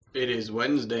It is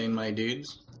Wednesday, my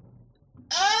dudes.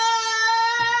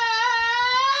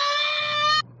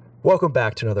 Welcome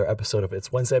back to another episode of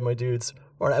It's Wednesday, my dudes.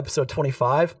 We're on episode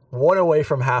 25, one away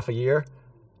from half a year.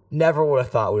 Never would have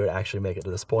thought we would actually make it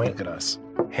to this point. Look at us.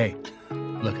 Hey,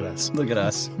 look at us. Look at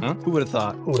us. Huh? Who would have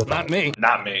thought? Who would have thought? Not me.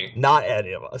 Not me. Not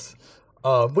any of us.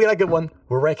 We got a good one.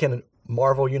 We're ranking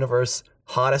Marvel Universe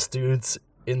hottest dudes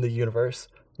in the universe.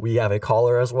 We have a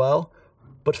caller as well.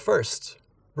 But first,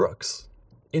 Brooks,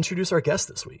 introduce our guest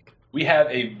this week. We have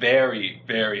a very,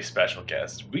 very special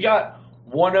guest. We got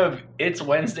one of It's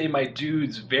Wednesday, my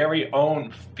dude's very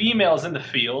own females in the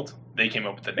field. They came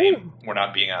up with the name. We're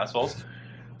not being assholes.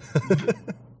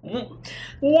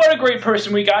 What a great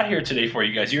person we got here today for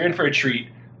you guys. You're in for a treat.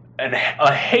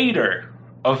 A hater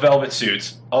of velvet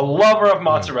suits, a lover of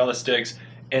mozzarella sticks,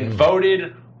 and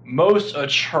voted most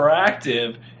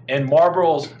attractive in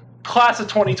Marlboro's class of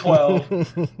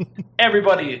 2012.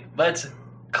 Everybody, let's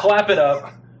clap it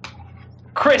up.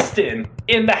 Kristen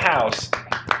in the house.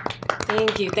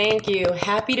 Thank you.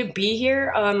 Happy to be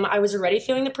here. I was already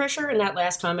feeling the pressure, and that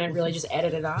last comment really just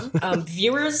added it on.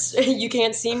 Viewers, you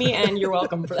can't see me, and you're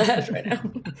welcome for that right now.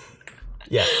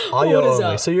 Yeah, audio What is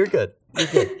only, up? so you're good. You're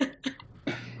good.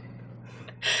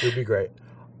 It'll be great.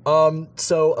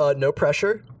 So no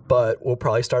pressure, but we'll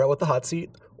probably start out with the hot seat.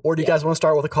 Or do you guys want to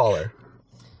start with a caller?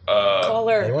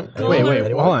 Caller. Anyone? Wait,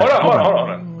 Anyone? hold on. Hold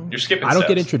on. You're skipping I don't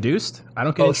get steps. introduced. I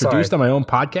don't get Oh, introduced sorry. on my own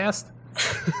podcast.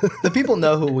 The people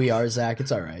know who we are, Zach.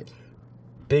 It's all right.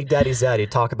 Big Daddy Zaddy,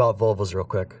 talk about vulvas real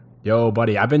quick. Yo,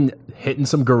 buddy, I've been hitting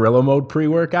some gorilla mode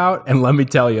pre-workout, and let me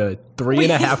tell you,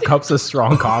 3.5 cups of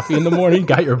strong coffee in the morning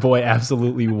got your boy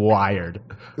absolutely wired.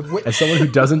 As someone who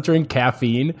doesn't drink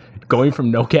caffeine, going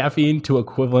from no caffeine to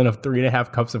equivalent of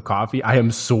 3.5 cups of coffee, I am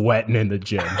sweating in the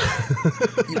gym.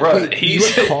 Bro, Wait, you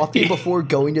had coffee before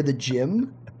going to the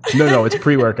gym? No, it's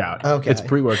pre-workout. Okay. It's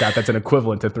pre-workout. That's an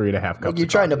equivalent to 3.5 cups Like you're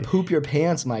of trying to coffee. poop your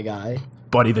pants, my guy.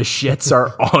 Buddy, the shits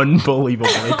are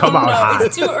unbelievable. They come out No, hot.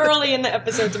 it's too early in the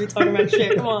episode to be talking about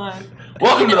shit. Come on.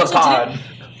 Welcome to the Also, pod.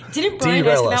 Didn't Brian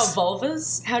Derail ask us. about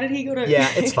vulvas? How did he go to... Yeah,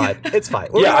 it's fine. It's fine.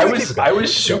 Yeah, We're gonna keep it going. I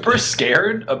was super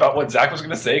scared about what Zach was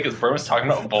going to say because Bert was talking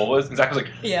about vulvas, and Zach was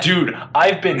like, Yeah. dude,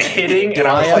 I've been hitting, and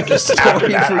I I was have like, the just after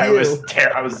story that, for I you.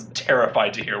 was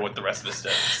terrified to hear what the rest of the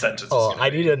sentence was Oh, going to I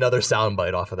be. needed another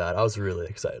soundbite off of that. I was really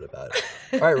excited about it.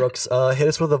 All right, Rooks, hit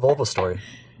us with a vulva story.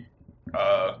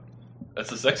 That's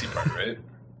the sexy part, right?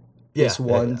 Yeah, This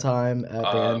one time at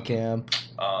band camp.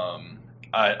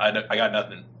 I got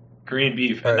nothing. Korean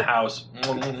beef in the house.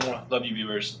 Mwah, mwah, mwah. Love you,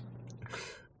 viewers.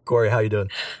 Corey, how you doing?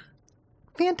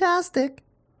 Fantastic.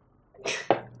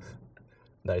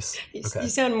 Nice. You Okay.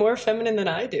 sound more feminine than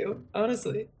I do,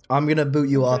 honestly. I'm going to boot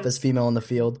you off as female in the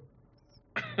field.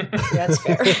 Yeah, that's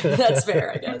fair. That's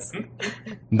fair, I guess.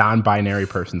 Non-binary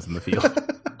persons in the field.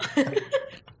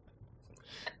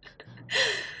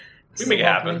 We make it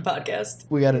happen. Podcast.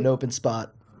 We got an open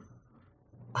spot.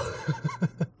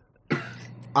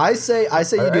 I say you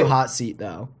do Alright. hot seat,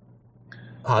 though.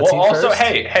 Hot Well, seat also, first?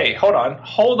 hey, hold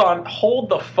on, hold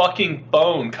the fucking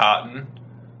phone, Cotton.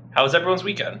 How was everyone's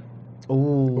weekend?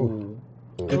 Ooh.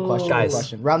 Good Ooh. question. Guys, Good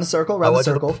question. Round the circle. I Round the went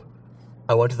to circle.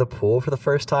 I went to the pool for the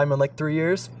first time in like 3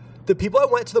 years. The people I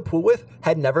went to the pool with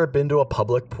had never been to a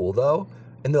public pool though,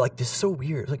 and they're like, "This is so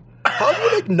weird." Like, how have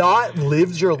you like not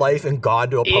lived your life and gone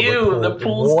to a public Ew, pool the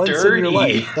pool's once in dirty. your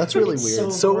life? That's really It's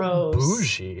weird. So Gross.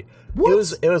 bougie. What?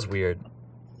 It was weird.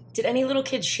 Did any little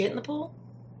kids shit in the pool?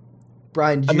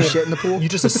 Brian, did you shit in the pool? You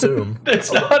just assume.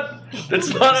 That's not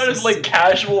a like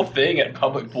casual thing at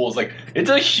public pools. Like, it's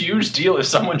a huge deal if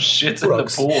someone shits in the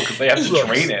Brooks. pool because they have to Brooks.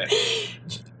 drain it.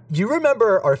 You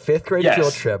remember our 5th grade Yes,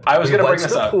 field trip? I was We gonna went bring to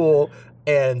this the up. pool,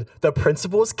 and the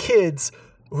principal's kids,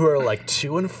 who are like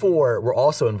 2 and 4, were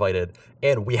also invited.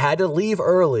 And we had to leave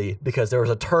early because there was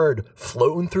a turd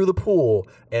floating through the pool.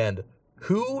 And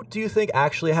who do you think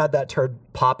actually had that turd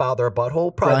pop out their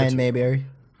butthole? Probably Brian the Mayberry.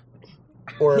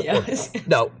 Yeah.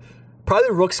 no,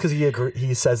 probably Rooks because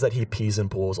he says that he pees in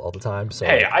pools all the time. So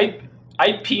Hey,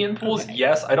 I pee in pools.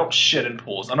 Yes, I don't shit in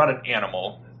pools. I'm not an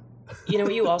animal. You know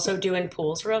what you also do in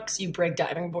pools, Rooks? You break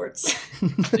diving boards.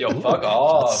 Yo, fuck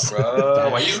off, bro.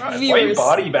 Why you Viewers.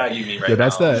 body bagging me right Yeah,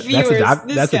 that's now? the Viewers,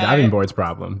 this the guy. diving board's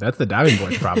problem. That's the diving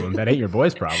board's problem. That ain't your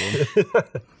boy's problem.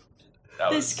 That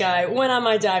This was- guy went on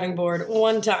my diving board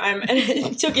one time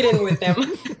and took it in with him.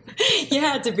 You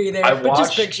had to be there, I but just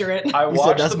watched- picture it. I He watched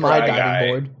said, that's the my Bry diving guy.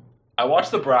 board. I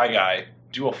watched the Bry guy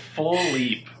do a full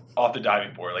leap off the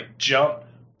diving board, like jump,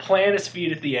 plant his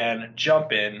feet at the end,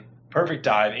 jump in, perfect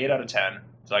dive, 8 out of 10.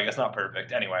 So I guess not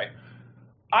perfect. Anyway,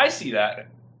 I see that,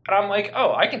 and I'm like,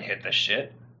 oh, I can hit this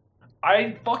shit.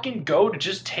 I fucking go to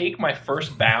just take my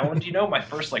first bound, my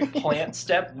first like plant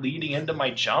step leading into my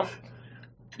jump.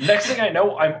 Next thing I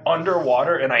know, I'm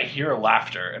underwater and I hear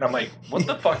laughter, and I'm like, "What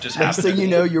the fuck just happened?" Next thing you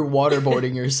know, you're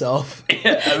waterboarding yourself.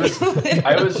 Yeah,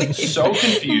 I was so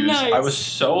confused. Nice. I was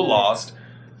so lost.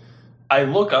 I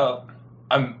look up.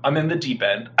 I'm in the deep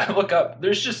end. I look up.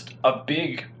 There's just a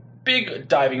big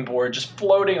diving board just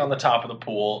floating on the top of the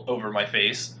pool over my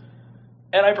face,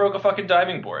 and I broke a fucking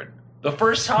diving board. The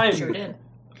first time, Sure did.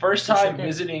 first Sure time did.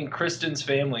 visiting Kristen's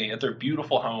family at their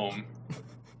beautiful home,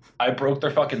 I broke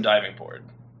their fucking diving board.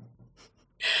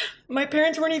 My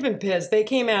parents weren't even pissed. They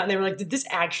came out and they were like, "Did this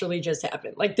actually just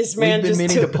happen? Like this We've man been just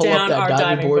meaning to took pull up down that our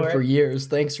diving board for board." years.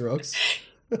 Thanks, Rooks.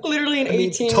 Literally an I mean,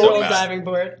 18-year-old totally. diving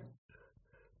board.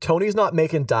 Tony's not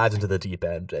making dives into the deep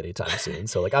end anytime soon,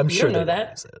 so like I'm You sure don't know they that.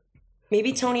 use it.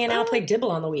 Maybe Tony and Al play Dibble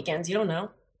on the weekends. You don't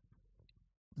know.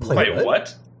 Play Wait,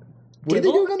 what? What are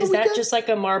they doing on the Is that weekend? just like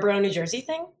a Marlborough, New Jersey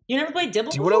thing? You never played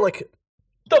Dibble Do you before? want to like?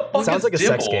 The fuck Sounds is like a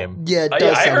sex Dibble? game. Yeah, it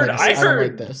does I sound heard, like I this. I don't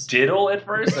heard like this. diddle at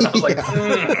first, and I was like,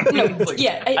 No, like,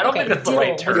 yeah, I don't okay, think that's the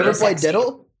right diddle. term. You ever played Sex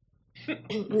Diddle?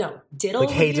 No, Diddle Like,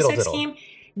 would hey, be a diddle, sex diddle. game.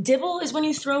 Dibble is when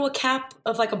you throw a cap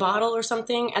of like a bottle or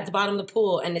something at the bottom of the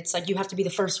pool, and it's like you have to be the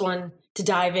first one to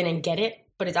dive in and get it,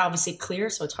 but it's obviously clear,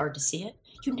 so it's hard to see it.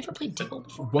 You've never played Dibble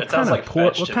before? What That sounds kind of like poor?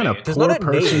 fetch What to kind me. of There's poor not a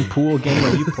person name. pool game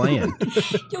are you playing?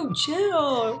 Yo,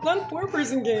 chill. Not a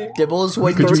four-person game. Dibble is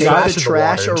when Could you you take trash the in the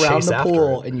trash water and around chase the after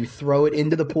pool it? and you throw it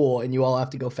into the pool and you all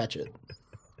have to go fetch it.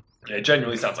 It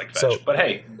genuinely sounds like fetch. So- But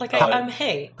hey, Like,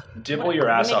 hey. dibble whatever, your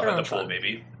we'll ass make off our at the own pool, fun.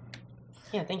 baby.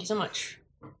 Yeah, thank you so much.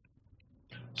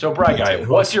 So, Bry Guy,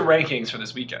 Who what's else? your rankings for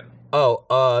this weekend?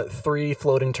 3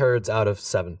 floating turds out of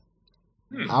 7.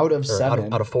 Out of Or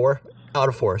 7. out of 4. Out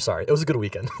of 4. Sorry, it was a good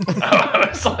weekend. I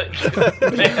was like,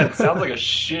 man, sounds like a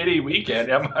shitty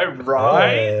weekend. Am I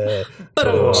right?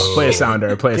 Play a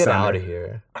sounder. Play a Get sounder. out of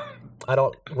here. I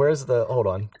don't. Where's the? Hold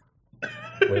on.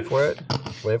 Wait for it.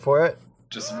 Wait for it.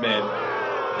 Just mid.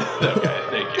 Okay,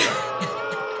 thank you.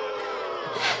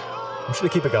 I'm just gonna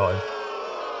keep it going.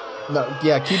 No,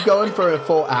 yeah, keep going for a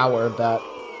full hour of that.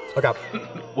 Okay.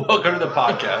 Welcome to the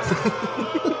podcast.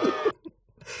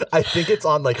 I think it's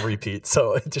on like repeat,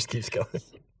 so it just keeps going.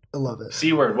 I love it.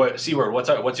 C word. What? C word.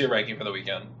 What's your ranking for the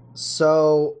weekend?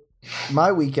 So,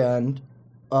 my weekend,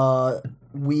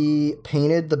 we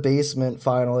painted the basement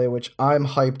finally, which I'm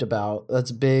hyped about.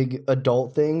 That's big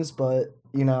adult things, but,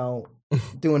 you know,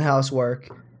 doing housework,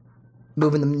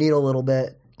 moving the needle a little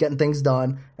bit, getting things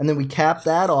done. And then we capped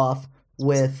that off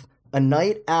with a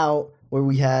night out where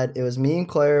it was me and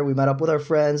Claire. We met up with our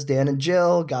friends, Dan and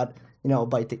Jill, got, a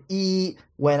bite to eat,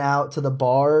 went out to the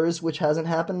bars, which hasn't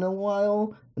happened in a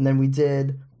while. And then we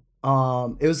did,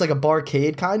 it was like a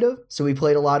barcade kind of. So we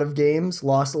played a lot of games,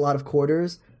 lost a lot of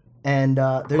quarters. And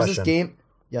there's this Question. game.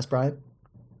 Yes, Brian?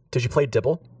 Did you play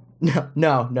Dibble?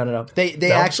 No. They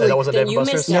No? actually, That wasn't Then Dave you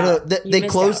Buster's? missed no, out. they, You they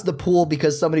missed closed out. the pool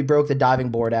because somebody broke the diving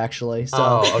board actually. So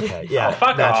Oh, okay. Yeah. Oh,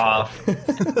 fuck naturally.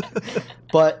 off.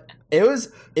 but it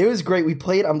was great. We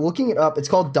played, I'm looking it up. It's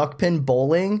called Duck Pin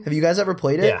Bowling. Have you guys ever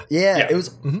played it? Yeah. Yeah. It was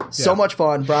Mhm. so Yeah. much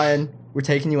fun. Brian, we're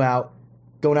taking you out,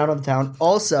 going out on the town.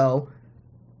 Also,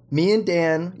 me and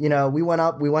Dan, we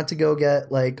went to go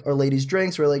get like our ladies'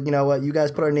 drinks. We're like, you know what, you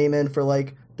guys put our name in for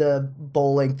like the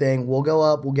bowling thing. We'll go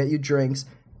up, we'll get you drinks.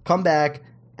 Come back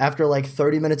after like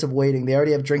 30 minutes of waiting. They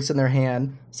already have drinks in their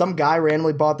hand. Some guy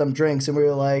randomly bought them drinks, and we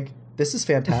were like, this is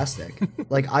fantastic.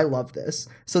 Like, I love this.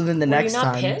 So then the Were next you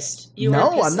not time. pissed? You No,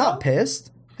 weren't pissed I'm not though?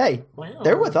 pissed. Hey, Wow.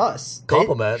 they're with us.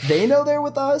 Compliment. They know they're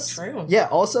with us. True. Yeah,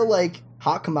 also like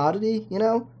hot commodity,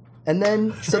 And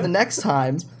then so the next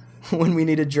time when we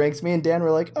needed drinks, me and Dan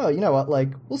were like, oh, you know what? Like,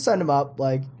 we'll send them up.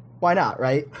 Like, why not,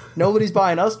 right? Nobody's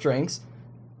buying us drinks.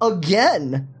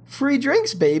 Again, free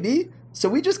drinks, baby. So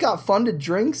we just got funded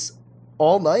drinks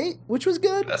all night, which was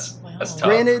good. That's Wow. tough.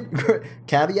 Granted,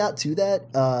 caveat to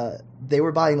that, they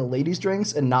were buying the ladies'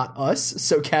 drinks and not us.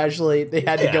 So casually, they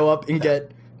had to Yeah. go up and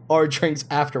get our drinks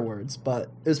afterwards. But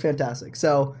it was fantastic.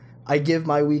 So I give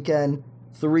my weekend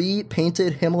 3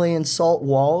 painted Himalayan salt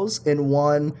walls and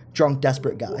 1 drunk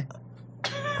desperate guy.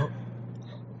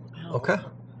 Wow. Okay.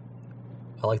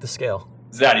 I like the scale.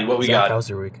 Zaddy, what we Zach, got? how was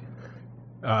your week?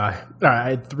 All right, I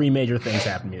had 3 major things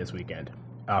happen to me this weekend.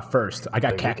 First, I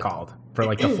got Big weekend. catcalled for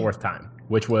like the 4th time,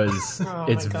 which was Oh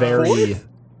it's my God. very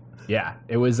yeah.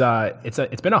 It was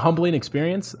it's been a humbling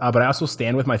experience, but I also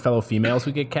stand with my fellow females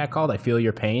who get catcalled. I feel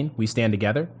your pain. We stand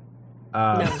together.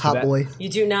 No. So Hot that- boy. You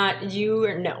do not.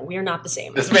 No, we are not the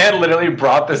same. This man literally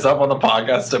brought this up on the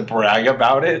podcast to brag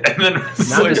about it, and then was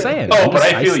No, I'm like, just saying. Oh, but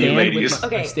I feel you, stand with ladies. my-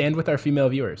 Okay. I stand with our female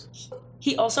viewers.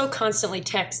 He also constantly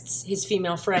texts his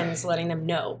female friends, letting them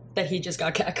know that he just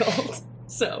got catcalled.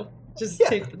 So just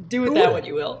do with that what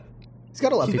you will. He's got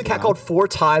to let He's been people know. catcalled 4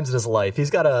 times in his life. He's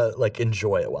got to like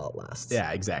enjoy it while it lasts.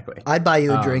 Yeah, exactly. I'd buy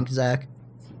you a drink, Zach.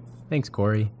 Thanks,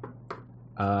 Corey.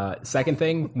 Second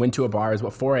thing, went to a bar. It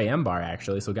was 4 a.m. bar,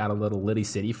 actually, so got a little Liddy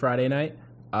City Friday night.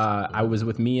 I was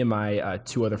with me and my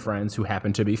 2 other friends who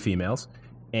happened to be females,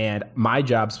 and my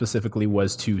job specifically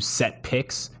was to set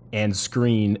picks and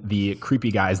screen the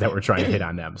creepy guys that were trying to hit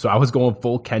on them. So I was going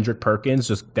full Kendrick Perkins,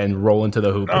 just then rolling to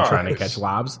the hoop and trying to catch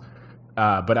lobs.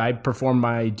 But I performed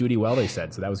my duty well, they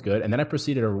said, so that was good. And then I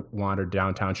proceeded to wander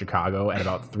downtown Chicago at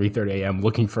about 3:30 a.m.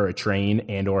 looking for a train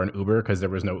and or an Uber because there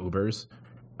was no Ubers.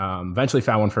 Eventually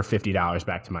found one for $50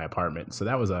 back to my apartment. So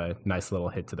that was a nice little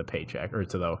hit to the paycheck or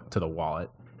to the wallet.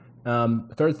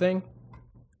 Third thing,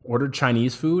 ordered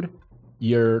Chinese food.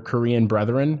 Your Korean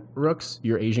brethren, Rooks,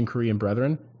 your Asian Korean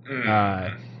brethren.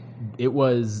 It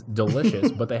was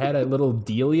delicious, but they had a little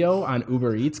dealio on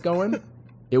Uber Eats going.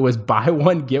 It was buy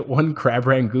one, get one crab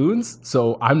rangoons.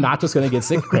 So I'm not just going to get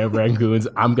 6 crab rangoons.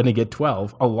 I'm going to get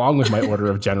 12, along with my order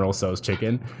of General Tso's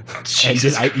chicken. And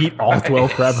did I eat all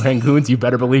 12 crab rangoons? You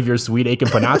better believe your sweet aching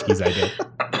panachkis I did.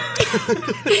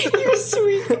 You're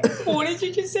sweet. What did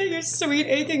you just say? You're sweet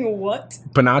aching what?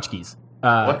 Panachkis.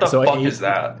 What the fuck is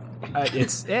that?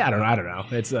 It's I don't know.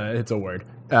 It's a word.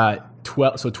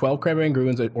 12 crab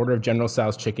rangoons, an order of General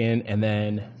Tso's chicken, and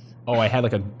then I had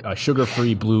like a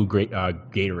sugar-free blue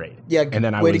Gatorade. Yeah, and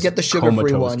then way to get the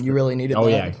sugar-free one. You really needed that.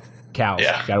 Yeah, cows.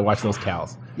 Yeah. Gotta watch those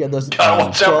cows. Yeah, those Watch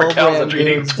out for cows that are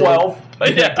eating 12.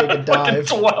 Take a fucking dive.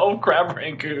 12 crab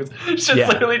rangoons. Shit's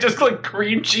literally just like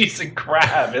cream cheese and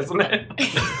crab, isn't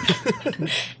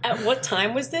it? At what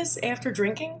time was this? After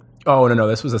drinking? Oh no,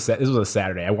 this was a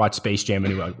Saturday. I watched Space Jam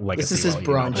and This is his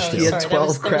brunch. Oh, He had sorry, 12 that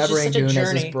was crab just such a rangoon as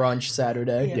his journey. brunch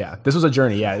Saturday. Yeah, this was a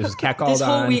journey. Yeah, it was catcalled This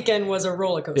whole on. weekend was a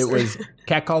roller coaster. It was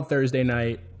catcalled Thursday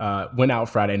night. Went out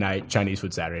Friday night. Chinese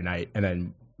food Saturday night, and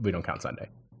then we don't count Sunday.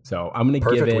 So I'm gonna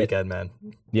Perfect give it. weekend, man.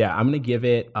 Yeah, I'm gonna give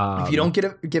it. If you don't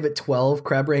give it 12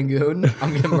 crab rangoon,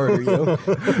 I'm gonna murder you.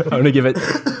 I'm gonna give it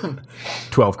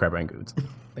 12 crab rangoons.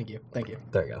 Thank you.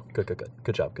 There you go.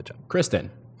 Good job. Kristen,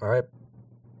 All right.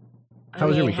 How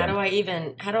was your how weekend? do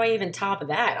I even top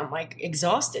that? I'm like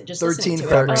exhausted just 13 listening to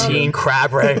crab it. 13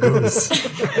 crab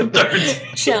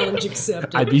rangoons. Challenge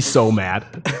accepted. I'd be so mad.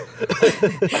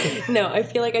 No, I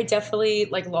feel like I definitely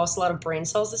lost a lot of brain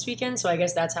cells this weekend, so I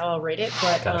guess that's how I'll rate it.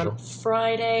 But Casual.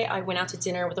 Friday, I went out to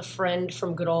dinner with a friend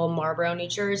from good old Marlboro, New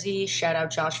Jersey. Shout out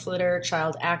Josh Flitter,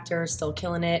 child actor, still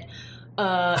killing it.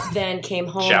 Then came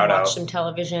home, Shout out. watched some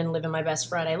television, living my best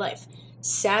Friday life.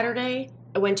 Saturday,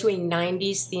 I went to a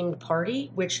 90s themed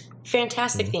party, which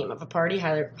fantastic theme of a party.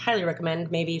 Highly recommend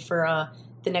maybe for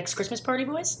the next Christmas party,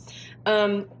 boys.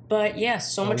 But yeah,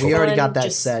 so much fun. We already got that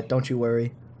just- set. Don't you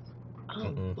worry.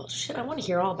 Oh, well, shit, I want to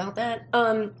hear all about that.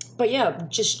 But yeah,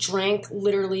 just drank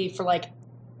literally for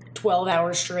 12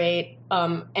 hours straight.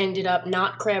 Ended up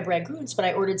not crab rangoons, but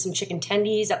I ordered some chicken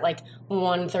tendies at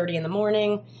 1:30 in the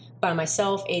morning by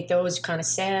myself. Ate those, kind of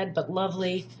sad, but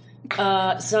lovely.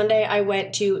 Sunday, I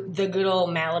went to the good old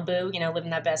Malibu, living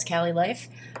that best Cali life,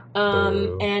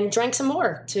 and drank some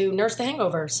more to nurse the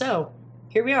hangover. So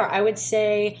here we are. I would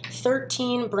say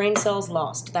 13 brain cells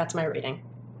lost. That's my rating.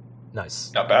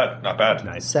 Nice. Not bad.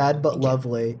 Nice. Sad but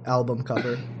lovely album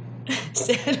cover.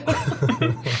 Sad.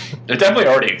 It definitely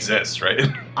already exists, right?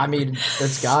 I mean,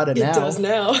 it's got it now. It does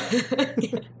now.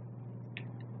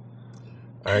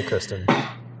 All right, Kristen.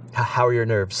 How are your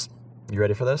nerves? You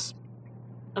ready for this?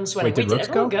 I'm sweating. Wait, did Did Rooks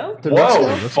everyone go? go? Did Rooks Whoa,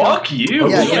 go? fuck you,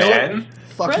 Yeah, you know man.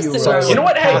 Fuck you, Preston, Rooks. sorry. You know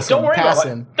what? Hey, Pass don't him, worry pass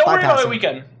about him. it. Don't worry Bypass about my him.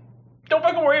 weekend. Don't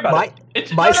fucking worry about it.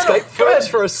 It's, My no, Skype go froze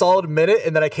ahead. for a solid minute,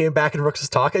 and then I came back and Rooks was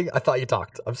talking. I thought you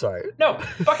talked. I'm sorry. No,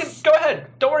 fucking go ahead.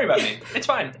 Don't worry about me. It's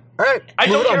fine. All right. I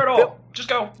don't moving care at on. all. Just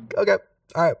go. Okay.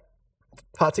 All right.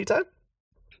 Hot seat time?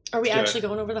 Are we Let's do actually it.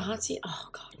 going over the hot seat? Oh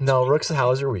god. No, Rooks, how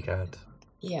was your weekend?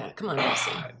 Yeah, come on,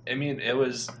 Dustin. I mean, it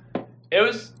was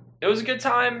a good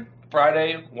time.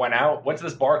 Friday, went out, went to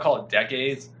this bar called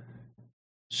Decades.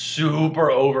 Super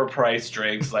overpriced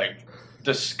drinks,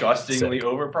 disgustingly Sick.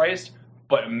 overpriced.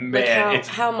 But man,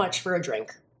 How much for a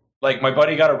drink? my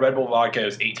buddy got a Red Bull vodka. It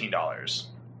was $18.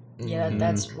 Yeah, that's yeah,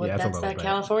 that's a little that bit.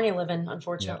 California living,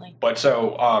 unfortunately. But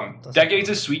so, Decades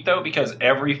is sweet though because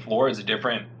every floor is a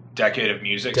different decade of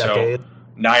music. Decade. So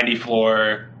 90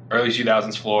 floor, early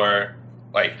 2000s floor,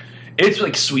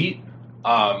 it's sweet.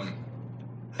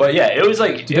 But yeah, it was it was a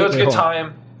wait, good hold on.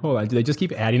 time. Hold on, do they just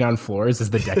keep adding on floors as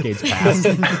the decades pass?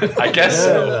 I guess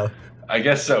so. No. I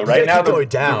guess so. Right Yeah, now, keep going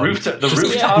down. the rooftop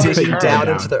Just is Digging curved. down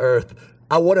down. into the earth.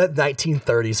 I want a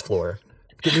 1930s floor.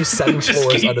 Give me 7 Just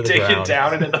floors keep under the digging ground.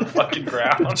 down into the fucking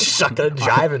ground. Shucking and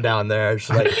jiving down there. Just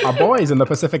like, Our boys in the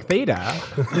Pacific Theta.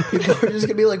 People are just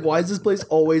gonna be like, why is this place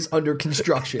always under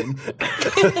construction?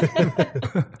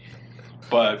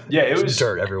 But yeah, it was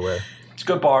dirt everywhere. It's a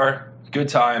good bar, good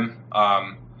time.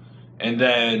 And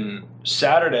then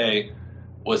Saturday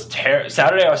was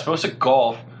Saturday. I was supposed to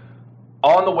golf.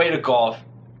 On the way to golf,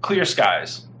 clear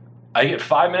skies. I get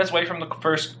 5 minutes away from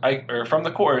from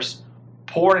the course.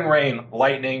 Pouring rain,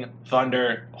 lightning,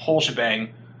 thunder, whole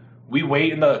shebang. We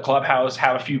wait in the clubhouse,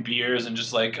 have a few beers, and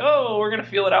just like, oh, we're gonna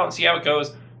feel it out and see how it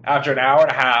goes. After an hour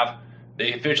and a half,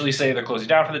 they officially say they're closing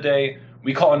down for the day.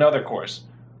 We call another course.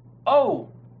 Oh,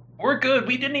 we're good.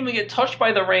 We didn't even get touched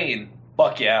by the rain.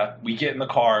 Fuck yeah. We get in the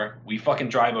car. We fucking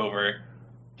drive over.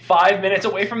 5 minutes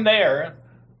away from there,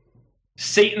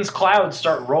 Satan's clouds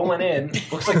start rolling in.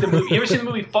 Looks like the movie. You ever seen the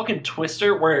movie fucking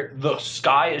Twister, where the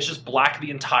sky is just black the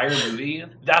entire movie?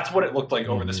 That's what it looked like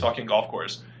over this fucking golf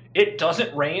course. It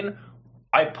doesn't rain.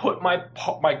 I put my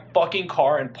fucking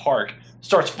car in park.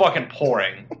 Starts fucking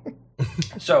pouring.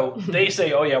 So they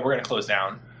say, oh yeah, we're gonna close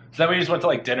down. So then we just went to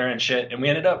like dinner and shit, and we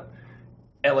ended up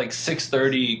at like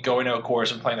 6:30 going to a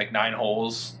course and playing like 9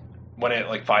 holes when it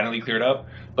like finally cleared up.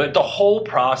 But the whole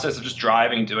process of just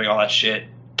driving and doing all that shit,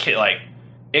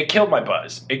 it killed my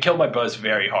buzz. It killed my buzz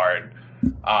very hard.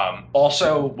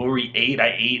 Also, where we ate,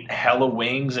 I ate hella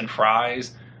wings and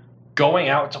fries. Going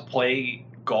out to play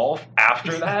golf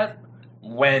after that,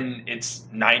 when it's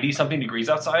 90-something degrees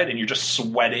outside and you're just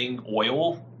sweating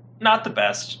oil, not the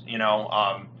best, you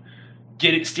know.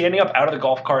 Standing up out of the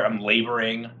golf cart, I'm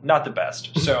laboring, not the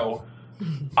best. So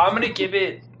I'm gonna give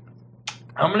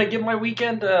my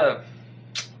weekend a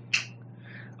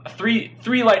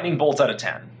 3 lightning bolts out of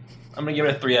 10. I'm gonna give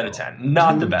it a 3 out of 10.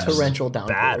 Not the best. Torrential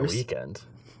downpours. Bad weekend.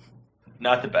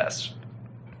 Not the best.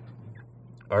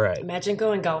 All right. Imagine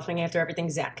going golfing after everything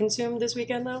Zach consumed this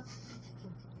weekend, though.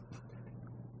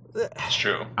 It's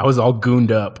true. I was all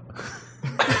gooned up.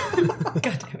 God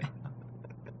damn it.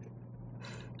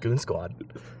 Goon Squad.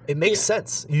 It makes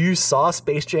sense. You saw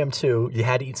Space Jam 2. You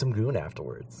had to eat some goon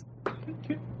afterwards.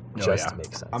 Just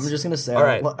makes sense. I'm just gonna say, All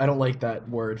right. I don't like that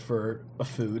word for a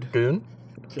food. Goon?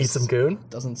 Eat some goon?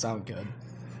 Doesn't sound good.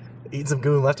 Eat some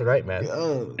goon left and right, man.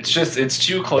 It's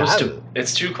too close to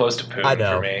poon I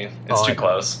know. for me. It's too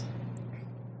close.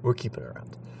 We're keeping it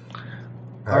around.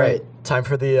 All right. Time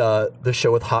for the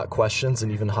show with hot questions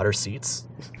and even hotter seats.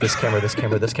 This camera, this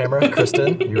camera, this camera.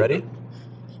 Kristen, you ready?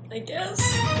 I guess.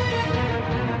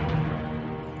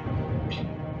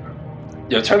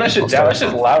 Yo, turn that shit down. That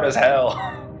shit's loud as hell.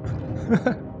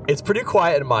 It's pretty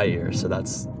quiet in my ear, so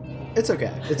that's... It's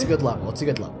okay. It's a good level.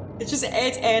 It's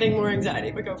adding more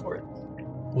anxiety, but go for it.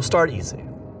 We'll start easy.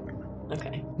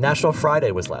 Okay. National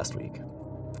Friday was last week.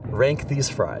 Rank these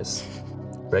fries.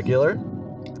 Regular,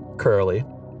 curly,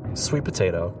 sweet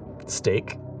potato,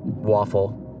 steak,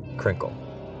 waffle, crinkle.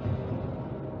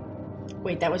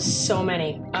 Wait, that was so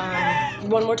many.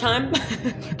 One more time?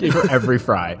 Gave her every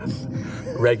fry.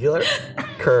 Regular,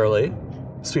 curly,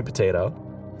 sweet potato,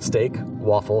 steak,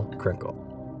 waffle, crinkle.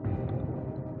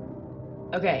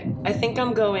 Okay, I think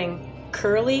I'm going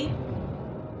curly,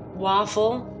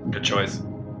 waffle, Good choice.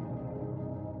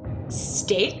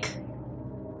 steak,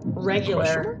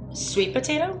 regular, sweet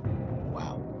potato.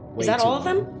 Wow. Is that all of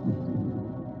them?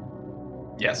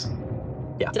 Yes.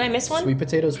 Did I miss one? Sweet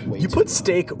potatoes way You too put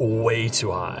steak way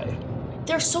too high.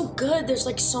 They're so good. There's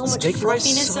like so much Steak fries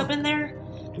fluffiness so- up in there.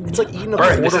 It's like eating a Bert,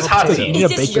 quarter this is of a hot potato. seat. Eating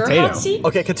Is a this baked your potato. hot seat?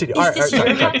 Okay, continue. Is this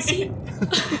your hot seat?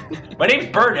 My name's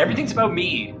Bert. Everything's about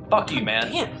me. Fuck you, man.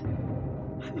 Damn.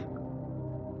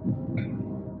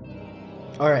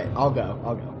 All right, I'll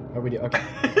go. Are we do? Okay.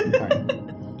 All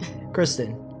right.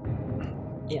 Kristen,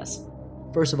 Yes.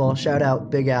 first of all, shout out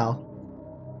Big Al.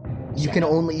 You can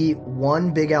only eat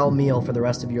one Big Al meal for the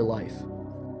rest of your life.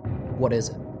 What is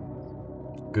it?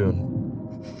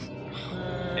 Goon.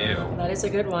 Ew. That is a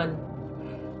good one.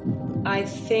 I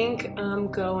think I'm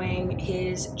going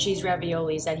his cheese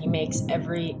raviolis that he makes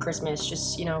every Christmas,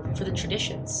 just, you know, for the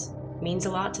traditions. Means a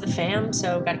lot to the fam,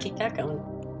 so gotta keep that going.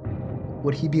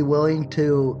 Would he be willing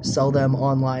to sell them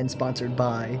online, sponsored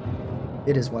by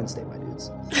It Is Wednesday, my dudes?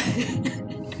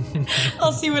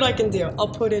 I'll see what I can do. I'll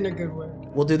put in a good word.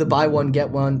 We'll do the buy one, get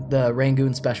one, the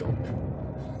Rangoon special.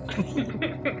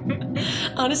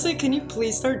 Honestly, can you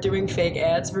please start doing fake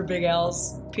ads for Big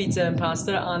Al's pizza and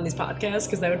pasta on these podcasts?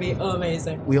 Because that would be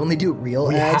amazing. We only do real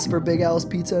We ads ha- for Big Al's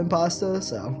pizza and pasta,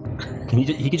 so... He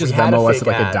could just We had a Venmo us fake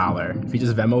like ad. $1. If he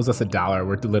just Venmos us $1,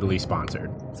 we're literally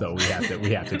sponsored. So we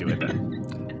have to do it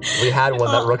then. We had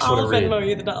one that Rooks I'll would read. Venmo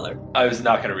you the dollar. I was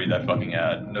not gonna read that fucking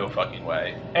ad. No fucking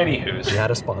way. Anywho's. We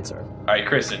had a sponsor. All right,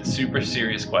 Kristen. Super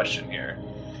serious question here.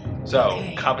 So,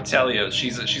 Okay. Capitelio,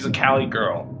 she's a Cali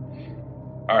girl.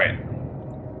 All right.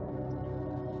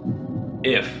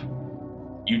 If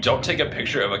you don't take a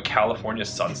picture of a California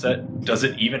sunset, does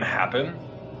it even happen?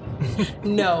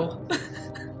 No.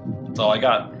 That's all I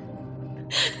got.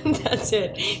 That's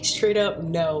it. Straight up,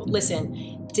 no.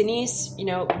 Listen, Denise,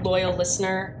 loyal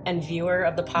listener and viewer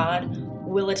of the pod,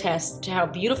 will attest to how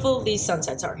beautiful these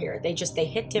sunsets are here. They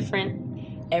hit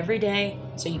different every day,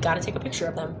 so you got to take a picture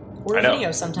of them. Or I a know.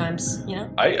 video sometimes,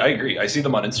 I agree. I see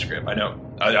them on Instagram. I know.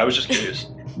 I was just curious.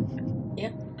 Yeah.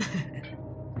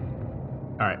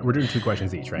 All right, we're doing 2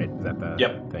 questions each, right? Is that the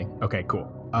Yep. thing? Okay, cool.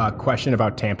 Question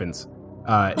about tampons.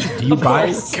 Do you Of buy?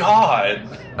 course. God.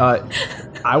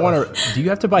 I want to. Do you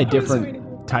have to buy waiting.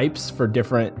 different types for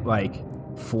different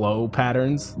flow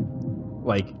patterns?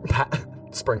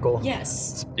 Sprinkle.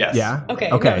 Yes. Yes. Yeah. Okay.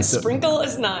 Okay. No, So, sprinkle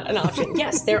is not an option.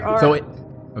 Yes, there are.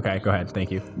 okay, go ahead.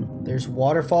 Thank you. There's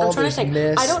waterfall. I'm trying to There's think.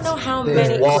 mist. I don't know how there's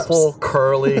many. Waffle,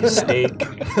 curly, steak.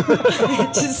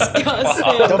 Disgusting.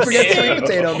 Don't forget Ew. sweet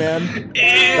potato, man.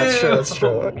 That's true. That's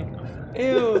true.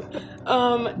 Ew.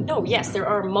 No, yes, there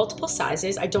are multiple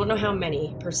sizes. I don't know how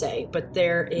many per se, but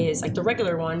there is the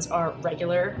regular ones are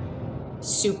regular,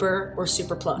 super, or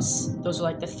super plus. Those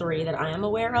are the 3 that I am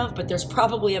aware of, but there's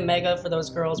probably a mega for those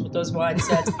girls with those wide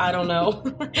sets. I don't know.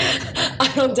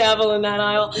 I don't dabble in that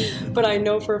aisle, but I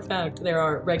know for a fact there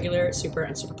are regular, super,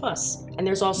 and super plus. And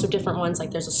there's also different ones,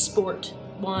 there's a sport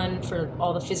one for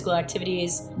all the physical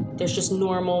activities. There's just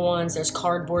normal ones. There's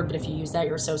cardboard, but if you use that,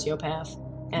 you're a sociopath.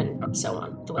 And so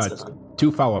on. The list goes on. 2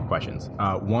 follow-up questions.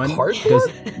 One,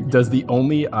 Cardboard? does the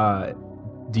only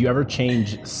do you ever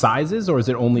change sizes, or is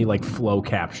it only flow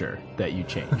capture that you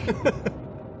change?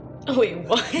 Oh, wait,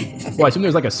 what? Well, I assume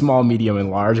there's a small, medium, and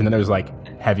large, and then there's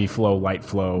heavy flow, light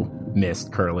flow,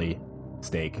 mist, curly,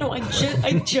 steak. No, I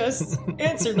just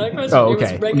answered that question. Oh, It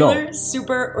okay. was regular, No.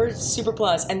 super, or super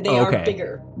plus, and they Oh, are okay.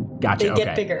 bigger. Gotcha. They okay.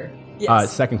 get bigger.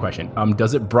 Yes. Second question.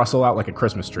 Does it bristle out like a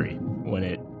Christmas tree when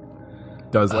it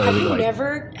does have you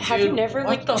Dude, never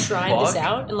what the tried this fuck?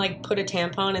 out and put a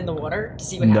tampon in the water to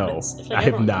see what No, happens? feel like I have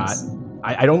everyone not. does.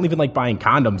 I don't even like buying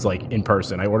condoms in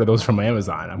person. I order those from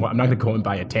Amazon. I'm not going to go and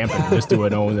buy a tampon and just do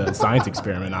an own science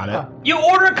experiment on it. You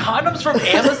order condoms from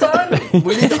Amazon?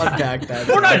 We need to unpack that.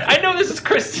 We're not. I know this is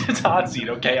Kristen's hot seat.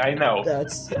 Okay, I know.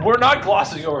 That's We're not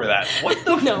glossing over that. What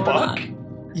the No, we're fuck?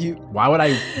 not. you. Why would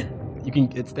I? You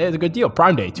can. It's a good deal.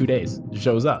 Prime Day, 2 days. It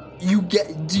shows up. You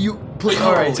get? Do you? Please,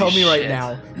 all right, Holy tell me right shit.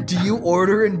 now. Do you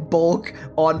order in bulk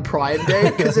on Prime Day?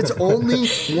 Because it's only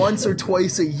once or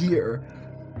twice a year.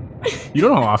 You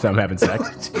don't know how often I'm having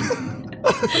sex.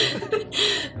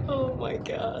 Oh my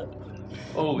god.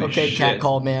 Holy Okay, shit. cat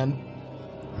call man.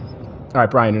 All right,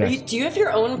 Brian, you're next. Do you have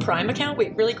your own Prime account?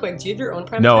 Wait, really quick. Do you have your own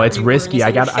Prime account? No, or it's do you order risky. this I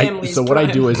on your got. family's So what I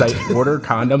do Prime? is I order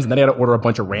condoms, and then I got to order a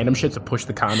bunch of random shit to push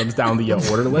the condoms down the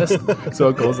order list. So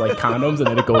it goes condoms, and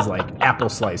then it goes apple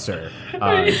slicer,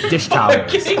 dish towels,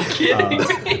 Kidding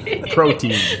me?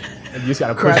 protein. And you just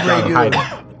gotta push Crab it down and hide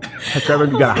ragu. it. Crab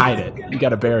ragu, you gotta hide it. You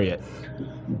gotta bury it.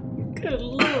 Good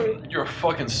lord. You're a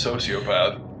fucking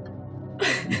sociopath.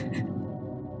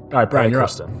 All right, Brian, you're up.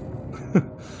 Kristen.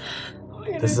 Oh,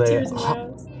 I got This is a tears in my hot-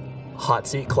 eyes. Hot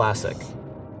seat classic.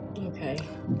 Okay.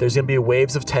 There's gonna be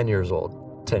waves of 10-year-olds.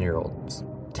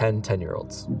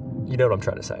 10-year-olds. You know what I'm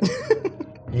trying to say.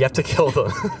 You have to kill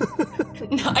them.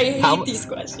 No, I hate How- these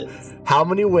questions. How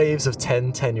many waves of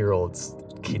 10-year-olds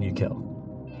can you kill?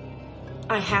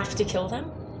 I have to kill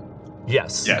them?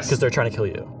 Yes. Yes. Because they're trying to kill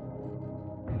you.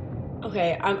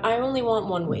 Okay, I only want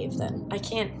one wave then. I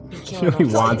can't be killing He all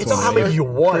these wants kids. It's not how many you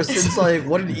want. Kristen's like,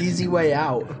 what an easy way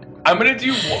out. I'm gonna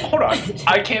do. Hold on.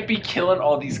 I can't be killing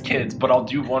all these kids, but I'll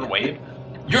do one wave.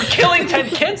 You're killing 10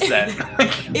 kids then.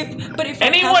 If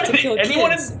anyone, I have to kill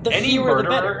anyone, kids, the any fewer the murderer,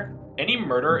 better. any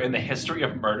murderer in the history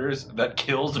of murders that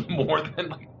kills more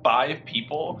than 5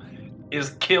 people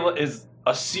is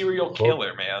a serial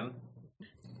killer, man.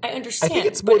 I understand. I think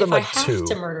it's more but than, if I have 2.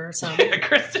 to murder someone,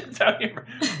 Kristen's out here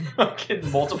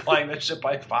fucking multiplying that shit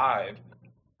by 5.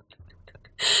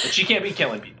 But she can't be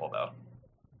killing people though.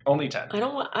 Only 10. I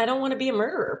don't want to be a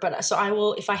murderer. But so I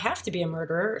will. If I have to be a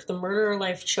murderer, if the murderer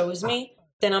life chose me,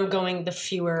 then I'm going the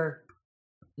fewer,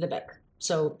 the better.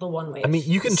 So the one wave. I mean,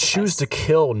 you can is choose to suffice.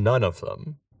 kill none of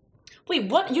them. Wait,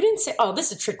 what? You didn't say. Oh,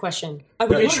 this is a trick question. I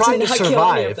would But you're love trying to to not kill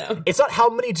any of survive. them. It's not how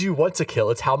many do you want to kill,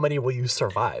 it's how many will you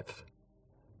survive.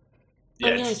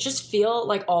 I mean, I just feel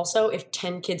like also if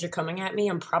 10 kids are coming at me,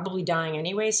 I'm probably dying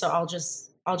anyway. So I'll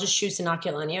just choose to not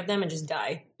kill any of them and just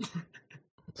die.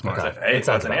 Smart. Okay. Hey, That sounds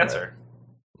that's an about answer.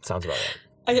 Sounds about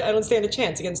right. I don't stand a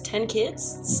chance against 10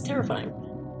 kids. It's terrifying.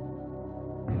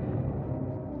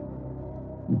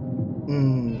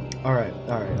 All right.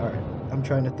 I'm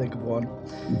trying to think of one.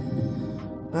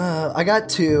 I got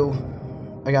two,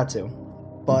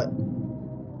 but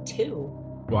 2.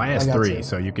 Well, I asked I got 3, two.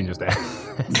 so you can just ask.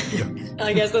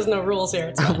 I guess there's no rules here.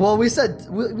 It's fine. well, we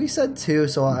said 2,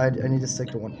 so I need to stick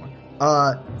to one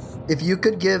more. If you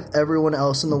could give everyone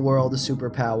else in the world a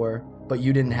superpower, but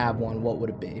you didn't have one, what would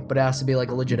it be? But it has to be like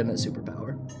a legitimate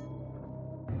superpower.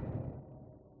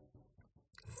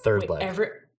 Third Wait, leg.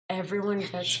 everyone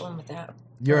gets one with that.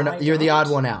 You're I the odd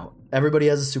don't. one out. Everybody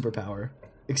has a superpower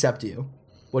except you.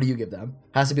 What do you give them?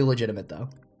 Has to be legitimate though.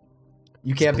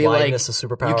 You can't be like Blindness a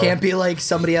superpower? You can't be like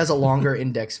somebody has a longer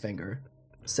index finger.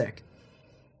 Sick.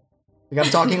 Like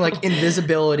I'm talking like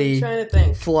invisibility, trying to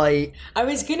think. flight. I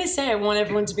was gonna say I want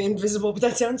everyone to be invisible, but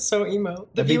that sounds so emo.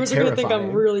 The That'd be viewers are gonna think I'm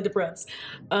terrifying. really depressed.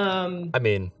 I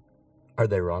mean, are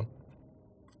they wrong?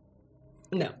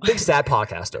 No. Big sad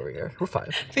podcast over here. We're fine.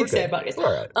 Big We're sad good. podcast.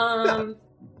 We're all right.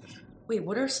 Wait,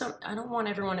 what are some? I don't want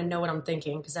everyone to know what I'm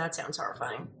thinking because that sounds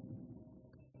horrifying.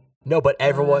 No, but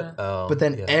everyone. But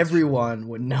then yeah. everyone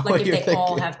would know Like what if you're they thinking.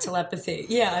 all have telepathy.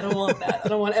 Yeah, I don't want that. I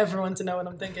don't want everyone to know what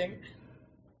I'm thinking.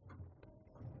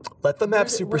 Let them have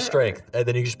Where's it- super where- strength, and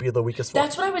then you just be the weakest one.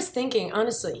 That's what I was thinking,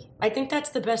 honestly. I think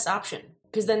that's the best option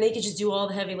because then they could just do all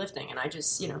the heavy lifting and I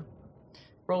just,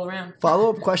 roll around.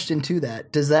 Follow-up question to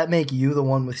that. Does that make you the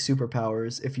one with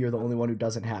superpowers if you're the only one who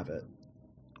doesn't have it?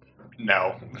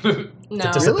 No.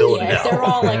 No, disability. Yeah, if they're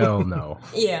all like, Hell no.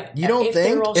 yeah. You don't if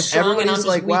think they're all if strong and I'm everybody's just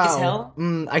like, weak as wow,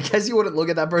 hell? I guess you wouldn't look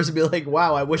at that person and be like,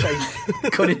 wow, I wish I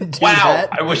couldn't do Wow, that.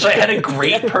 I wish I had a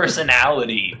great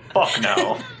personality. Fuck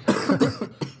no.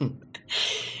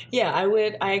 Yeah,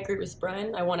 I agree with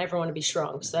Brian. I want everyone to be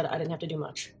strong so that I didn't have to do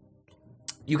much.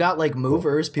 You got like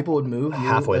movers. People would move you.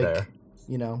 Halfway like, there.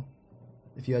 You know,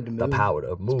 if you had to move. The power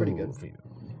to move. pretty good.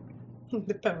 you.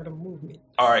 The power to move me.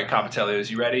 All right, Compatellios,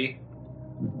 you ready?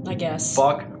 I guess.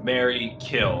 Fuck, marry,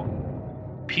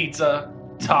 kill. Pizza,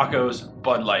 tacos,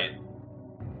 Bud Light.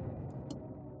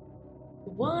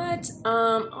 What?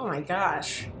 Oh my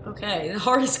gosh. Okay, the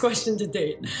hardest question to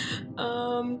date.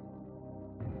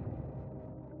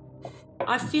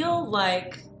 I feel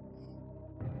like.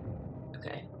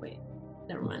 Okay, wait.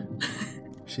 Never mind.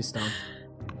 She's stumped.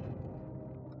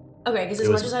 Okay, because as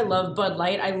It was- much as I love Bud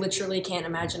Light, I literally can't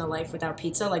imagine a life without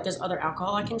pizza. Like, there's other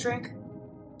alcohol I can drink.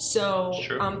 So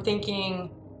Sure. I'm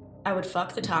thinking I would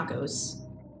fuck the tacos,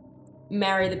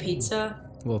 marry the pizza,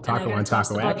 Little and I taco gotta on toss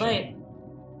taco the Bud action. Light.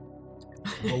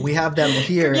 Well, we have them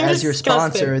here You're as your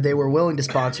disgusting. sponsor. They were willing to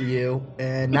sponsor you,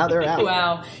 and now they're out.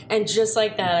 Wow. And just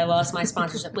like that, I lost my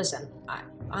sponsorship. Listen,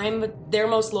 I'm their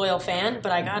most loyal fan,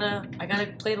 but I gotta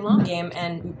play the long game,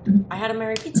 and I had to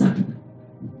marry pizza.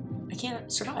 I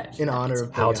can't survive. In without honor pizza.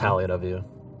 of How Brianna. Italian of you.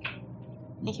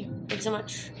 Thank you. Thank you so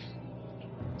much.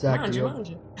 Zach, Mind do you, you- mind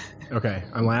you. Okay,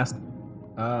 I'm last.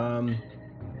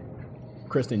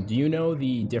 Kristen, do you know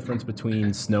the difference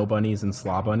between snow bunnies and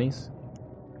slob bunnies?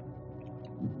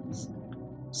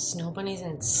 Snow bunnies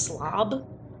and slob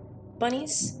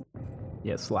bunnies?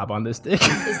 Yeah, slob on this dick.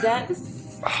 Is that?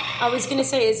 I was gonna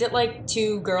say, is it like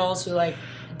two girls who like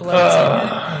blow each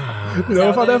other? You know Is that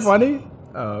about what that it is? funny?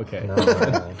 Oh, okay. No.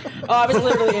 Oh, I was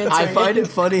literally answering. I find it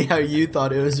funny how you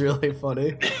thought it was really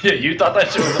funny. Yeah, you thought that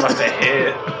shit was about to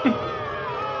hit.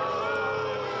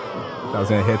 That was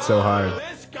gonna hit so hard.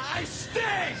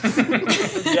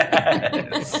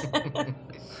 Yes.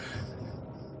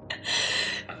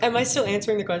 Am I still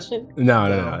answering the question?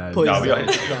 No. Please No, we don't.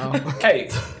 don't. No. Hey,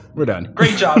 We're done.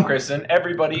 great job, Kristen.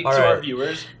 Everybody, All to our right.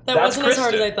 viewers, That that's wasn't as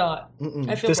hard as Kristen. I thought.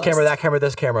 I feel This camera, blessed. that camera,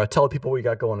 this camera. Tell people what you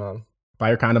got going on. Buy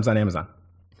your condoms on Amazon.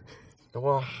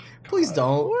 Well, Please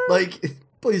don't. Like,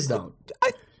 please don't.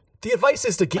 the advice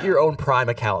is to get your own Prime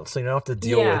account, so you don't have to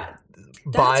deal Yeah,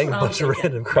 with buying a what I was bunch of thinking.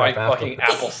 random Buy crap after. fucking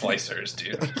apple slicers,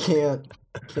 dude. I can't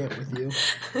with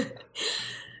you.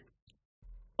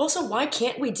 Also, why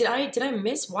can't we? Did I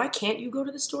miss? Why can't you go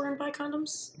to the store and buy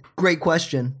condoms? Great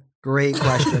question. Great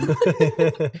question.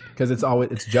 Because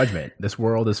it's judgment. This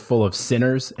world is full of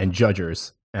sinners and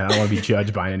judgers, and I don't want to be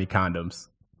judged by any condoms.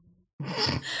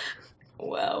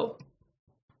 Wow.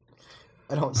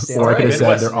 I don't stand Or I by could have it. said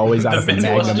Midwest- they're always out the of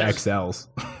Magnum Midwestern- XLs.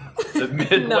 The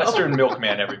Midwestern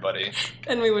milkman, everybody.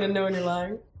 And we would have known you're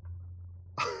lying.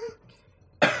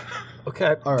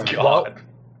 Okay. All right. God.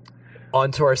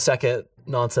 On to our second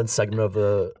nonsense segment of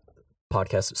the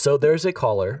podcast. So there's a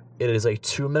caller. It is a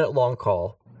 2-minute long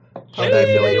call. How And I have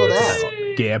did you no idea label what's that?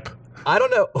 about. Gip. I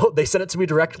don't know. Oh, they sent it to me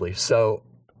directly, so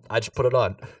I just put it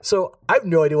on. So I have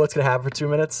no idea what's going to happen for 2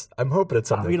 minutes. I'm hoping it's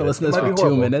Are something. we gonna good. listen to It this might for be 2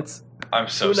 horrible. minutes? I'm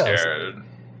so Who knows? scared.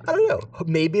 I don't know.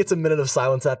 Maybe it's a minute of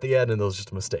silence at the end and it was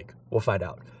just a mistake. We'll find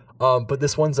out. But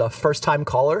this one's a first-time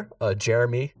caller,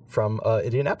 Jeremy from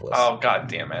Indianapolis. Oh, god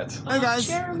damn it. Hi guys,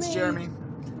 Jeremy. it's Jeremy.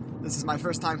 This is my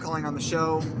first time calling on the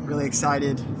show. Really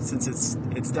excited since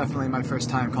it's definitely my first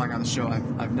time calling on the show.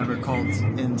 I've never called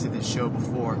into this show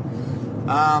before.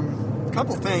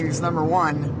 Couple things. Number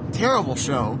one, terrible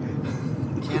show.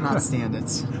 Cannot stand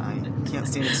it. I can't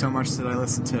stand it so much that I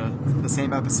listen to the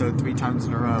same episode 3 times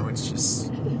in a row. It's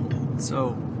just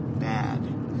so bad.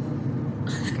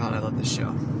 God, I love this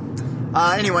show.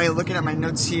 Anyway, looking at my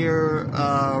notes here,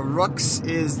 Rux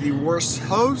is the worst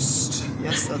host.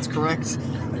 Yes, that's correct.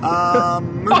 Moving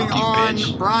you, on,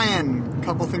 bitch. Brian,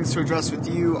 couple things to address with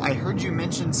you. I heard you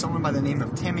mention someone by the name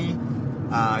of Timmy.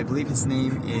 I believe his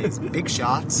name is Big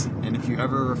Shot, and if you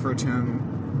ever refer to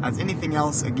him as anything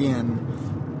else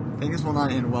again, things will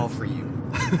not end well for you.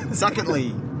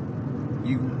 Secondly,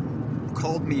 you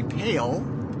called me pale.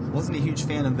 Wasn't a huge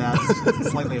fan of that.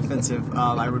 Slightly offensive.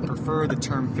 I would prefer the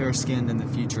term fair-skinned in the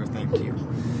future. Thank you.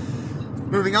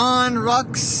 Moving on,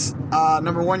 Rux.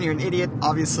 Number 1, you're an idiot,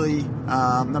 obviously.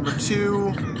 Number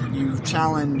 2, you've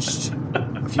challenged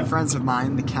a few friends of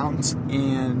mine, the Count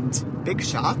and Big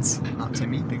Shot, not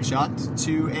Timmy, Big Shot,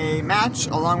 to a match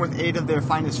along with 8 of their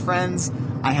finest friends.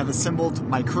 I have assembled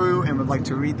my crew and would like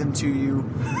to read them to you.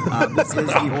 This is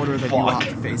the order that you will have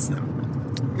to face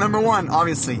them. Number 1,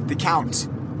 obviously, the Count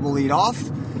will lead off.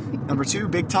 Number 2,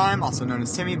 Big Time, also known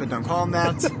as Timmy, but don't call him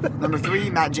that. Number 3,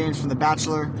 Matt James from The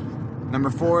Bachelor. Number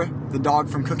 4, the dog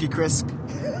from Cookie Crisp.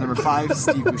 Number 5,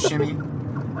 Steve Buscemi.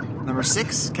 Number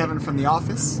 6, Kevin from The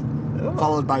Office.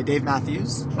 Followed by Dave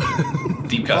Matthews.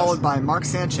 Deep cuts. Followed by Mark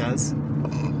Sanchez.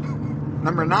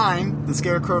 Number 9, the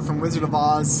Scarecrow from Wizard of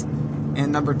Oz.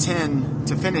 And number 10,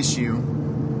 to finish you,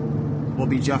 will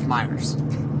be Jeff Myers.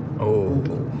 Oh.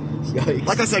 Yikes.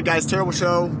 Like I said, guys, terrible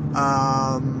show.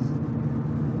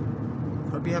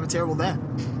 Hope you have a terrible day.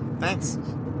 Thanks.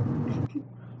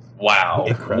 Wow.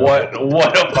 Incredible.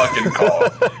 What a fucking call.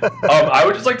 I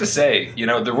would just like to say,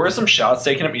 there were some shots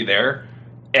taken at me there.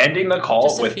 Ending the call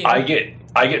Just a with few. I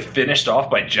get finished off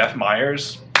by Jeff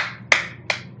Myers.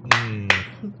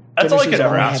 That's all I could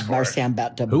ever ask for. Mercy, I'm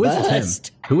about to Who is bust.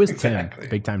 Tim? Who is Exactly. Tim?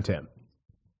 Big Time Tim.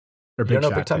 Or You Big don't know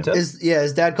Shot Big Time Tim? Tim?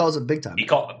 His dad calls it big time. He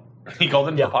called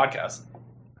into Yeah. the podcast.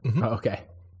 Oh, okay.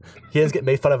 He doesn't get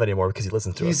made fun of anymore because he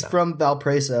listens to He's us now. from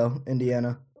Valparaiso,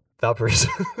 Indiana. Valparaiso.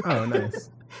 Oh, nice.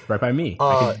 Right by me. I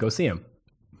Uh, could go see him.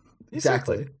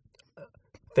 Exactly.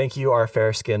 Thank you, our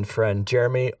fair-skinned friend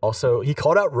Jeremy. Also, he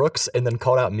called out Rooks and then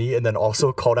called out me and then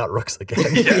also called out Rooks again.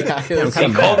 Yeah, it was-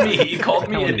 He called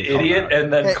me an idiot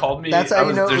and then Hey, called me. That's how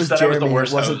you know it they was said Jeremy. I was the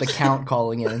worst It wasn't the host. Count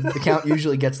calling in. The Count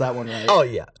usually gets that one right. Oh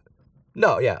yeah.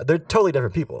 No, yeah, they're totally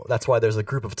different people. That's why there's a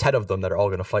group of 10 of them that are all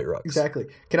going to fight Rooks. Exactly.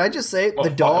 Can I just say Well, the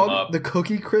fuck 'em dog, up. the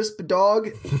Cookie Crisp dog?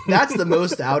 That's the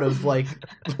most out of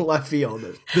left field.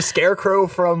 The Scarecrow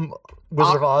from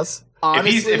Wizard of Oz.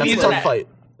 Honestly, if That's he's a tough an- fight.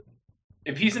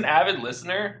 If he's an avid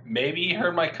listener, maybe he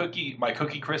heard my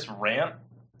Cookie Crisp rant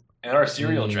in our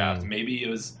cereal draft. Maybe it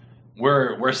was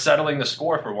we're settling the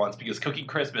score for once because Cookie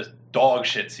Crisp is dog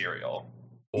shit cereal.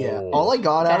 yeah. Oh. All I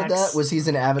got out of Facts. that was he's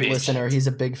an avid Bitch. listener. He's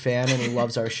a big fan and he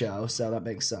loves our show, so that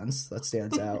makes sense. That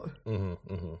stands out.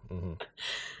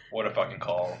 What a fucking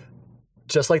call.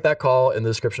 Just like that call in the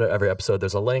description of every episode,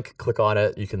 there's a link. Click on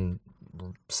it. You can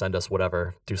send us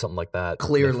whatever. Do something like that. Make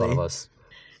Clearly. fun of us.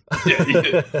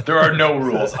 Yeah, there are no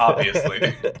rules,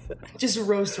 obviously. Just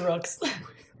roast Rooks.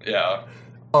 Yeah.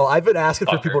 Oh, I've been asking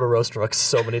for Fucker. people to roast Rooks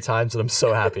so many times, and I'm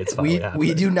so happy it's finally We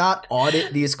happening. do not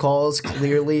audit these calls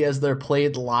clearly as they're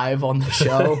played live on the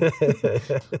show.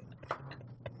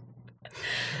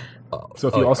 So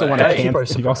if you also yeah. want to Gotta keep our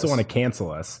if you also surprise. want to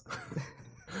cancel us,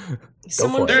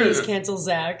 Someone for it. please There's- cancel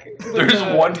Zach. with there's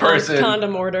the one person-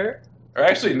 condom order. Or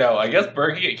actually, no. I guess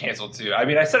Berg could get canceled too. I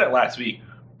mean, I said it last week.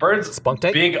 Bird's Spunk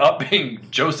tank? big upping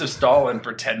Joseph Stalin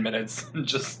for 10 minutes and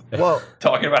just Well,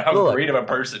 talking about how Look. great of a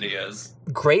person he is.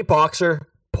 great boxer,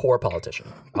 poor politician.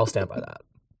 I'll stand by that.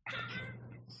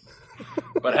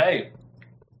 But hey,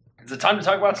 is it time to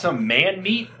talk about some man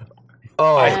meat?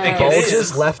 Oh, I think it bulges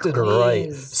is. left and right.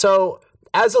 Please. So,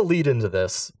 as a lead into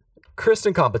this,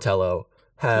 Kristen Compitello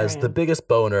has Here I the am. biggest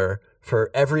boner for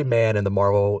every man in the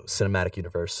Marvel Cinematic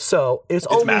Universe. So, it's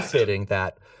only massive. fitting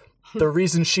that the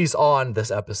reason she's on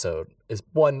this episode is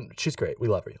one, she's great. We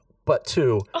love her. But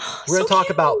two, Oh, we're going so to talk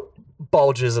cute. about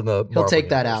bulges in the He'll Marvel take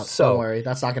that universe. out. So, Don't worry.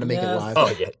 That's not going to make it Yes. live.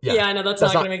 Oh, yeah. Yeah, I know that's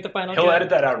not going to make the final He'll cut. edit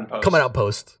that out in post. Coming out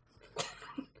post.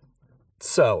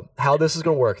 So, how this is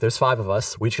going to work, there's 5 of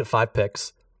us. We each get 5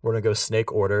 picks. We're going to go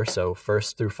snake order. So,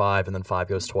 first through 5, and then 5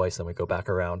 goes twice, then we go back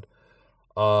around.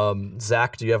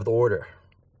 Zach, do you have the order?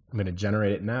 I'm going to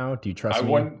generate it now. Do you trust I me?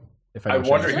 won- If I don't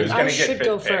wonder change I it? who's think gonna I get should fit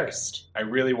go pick. first. I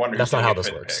really wonder That's who's not how gonna this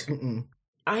get fit works. pick. Mm-mm.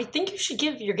 I think you should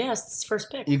give your guests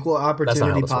first pick. Equal not how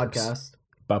opportunity this works. podcast.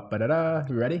 Ba-ba-da-da.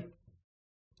 You ready?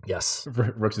 Yes.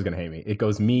 Rooks is going to hate me. It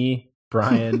goes me,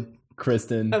 Brian,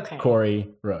 Kristen, Okay. Corey,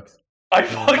 Rooks. I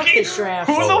Fuck fucking this draft.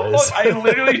 who the Always. fuck? I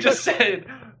literally just said,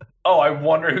 "Oh, I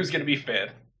wonder who's gonna be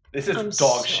fifth." This is I'm dog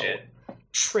so shit.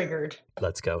 Triggered.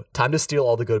 Let's go. Time to steal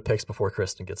all the good picks before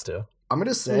Kristen gets to. I'm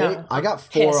gonna say No. I got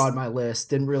 4 Pissed. on my list.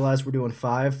 Didn't realize we're doing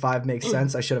 5. 5 makes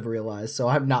sense. I should have realized. So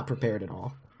I'm not prepared at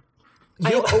all.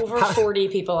 I You- have over 40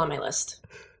 people on my list.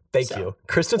 Thank So. you.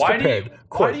 Kristen's Why do you- prepared. why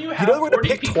Corey, do you you have know we're going 40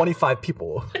 to pick people? 25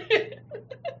 people.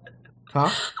 Huh?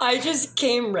 I just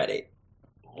came ready.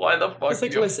 Why the fuck It's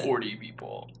like, do you have listen. 40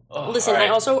 people? Oh, Listen, all right.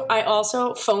 I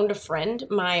also phoned a friend,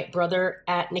 my brother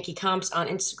at Nikki Comps on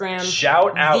Instagram.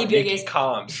 Shout out the Nikki biggest-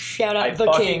 Combs. Shout out I the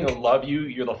fucking king. love you.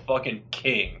 You're the fucking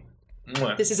king.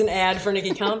 Mwah. This is an ad for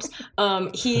Nikki Comps.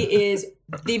 He is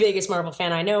the biggest Marvel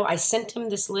fan I know. I sent him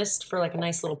this list for like a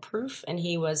nice little proof, and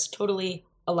he was totally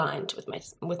aligned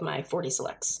with my 40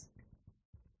 selects.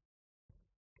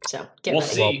 So get We'll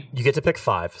ready. see. Well, you get to pick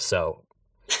 5, so.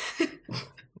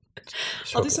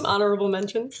 I'll do some honorable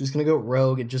mentions. She's gonna go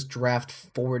rogue and just draft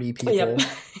 40 people. Yep.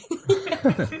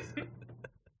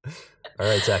 All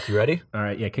right, Zach, you ready? All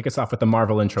right, yeah, kick us off with the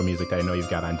Marvel intro music that I know you've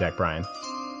got on deck, Brian.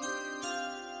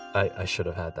 I should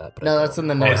have had that. But No, I that's in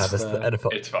the don't. All I next, have is the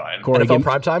NFL, It's fine. Corey, NFL give,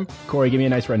 primetime? Corey, give me a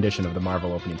nice rendition of the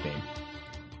Marvel opening theme.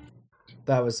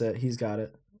 That was it. He's got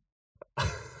it.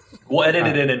 We'll edit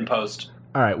it in post.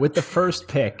 All right, with the first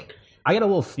pick, I got a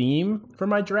little theme for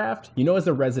my draft. You know, as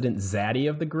the resident zaddy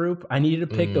of the group, I needed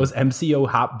to pick those MCO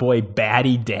Hot Boy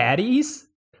baddie daddies.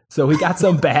 So we got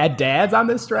some bad dads on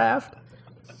this draft.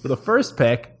 For the first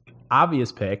pick,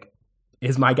 obvious pick,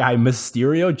 is my guy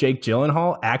Mysterio. Jake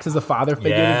Gyllenhaal acts as a father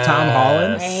figure to Tom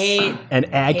Holland. I hate.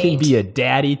 And Ad can be a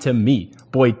daddy to me.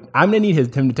 Boy, I'm gonna need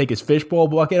him to take his fishbowl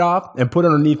bucket off and put it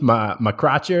underneath my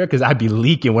crotch area because I'd be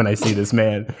leaking when I see this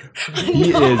man. He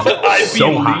is I'd so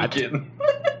be hot. leaking.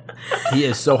 He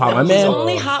is so hot. My He's man.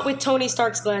 only hot with Tony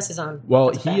Stark's glasses on.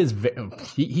 Well, That's he fact.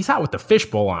 is. He's hot with the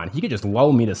fishbowl on. He could just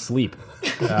lull me to sleep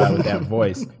with that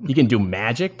voice. He can do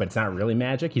magic, but it's not really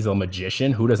magic. He's a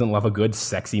magician. Who doesn't love a good,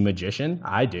 sexy magician?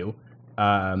 I do.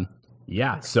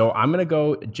 Yeah. So I'm gonna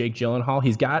go Jake Gyllenhaal.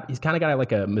 He's kind of got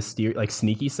like a mysterious, like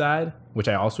sneaky side, which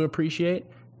I also appreciate.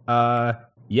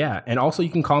 Yeah, and also you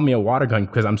can call me a water gun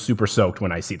because I'm super soaked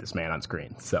when I see this man on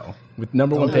screen. So with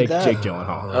number one Don't pick, need that. Jake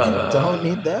Gyllenhaal. Don't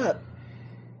need that.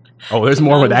 Oh, there's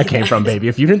more where that came Yeah. from, baby.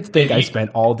 If you didn't think If I you-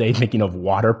 spent all day thinking of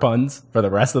water puns for the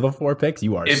rest of the 4 picks,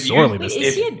 you are If you- sorely Wait, mistaken.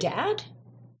 is he a dad?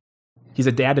 He's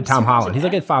a dad to Tom Sounds Holland. He's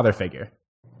like like a father figure.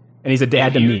 And he's a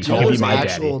dad to If you me. He told can be There's my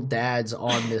actual daddy. dads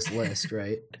on this list,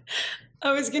 right?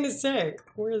 I was gonna say,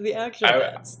 where are the actual I-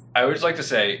 dads? I would just like to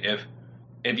say,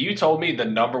 if you told me the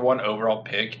number one overall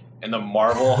pick in the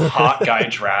Marvel hot guy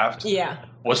draft Yeah.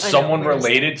 was I know, someone where's-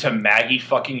 related to Maggie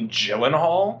fucking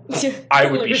Gyllenhaal, I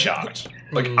would be shocked.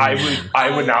 Like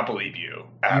I would not believe you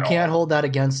at You can't all. hold that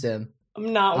against him.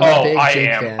 I'm not. I'm a Oh, big I Jake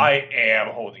am. fan. I am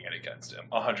holding it against him.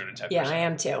 110%. Yeah, I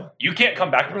am too. You can't come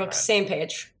back from Brooks, that. same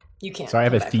page. You can't. So I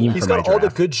have come a back theme from He's for my got all the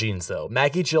draft. good genes, though.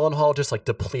 Maggie Gyllenhaal just like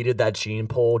depleted that gene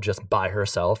pool just by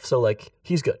herself. So like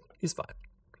he's good. He's fine.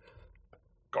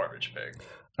 Garbage pig.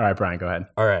 All right, Brian, go ahead.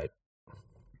 All right.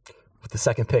 With the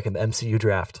second pick in the MCU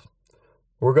draft,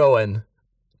 we're going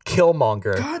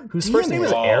Killmonger, God whose damn first name it.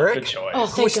 is Oh, Eric. good choice. Oh,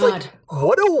 thank Which, like, God.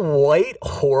 What a white,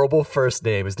 horrible first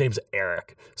name. His name's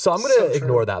Eric. So I'm going So to true.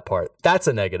 ignore that part. That's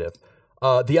a negative.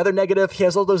 The other negative, he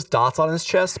has all those dots on his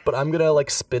chest, but I'm going to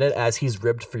like spin it as he's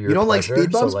ribbed for your You don't like pleasure.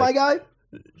 speed bumps, so, my like, guy?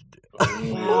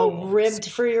 Wow, ribbed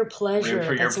for your pleasure. Ribbed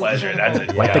for your That's pleasure. incredible.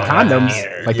 That's it. Like the Yeah.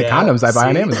 condoms. Like the Yeah, condoms I buy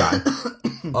on see? Amazon.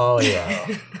 Oh, yeah.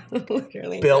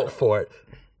 Literally. Built for it.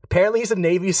 Apparently, he's a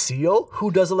Navy SEAL who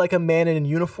does it like a man in a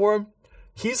uniform.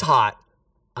 He's hot.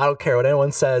 I don't care what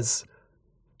anyone says.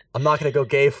 I'm not going to go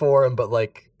gay for him, but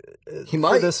like, He for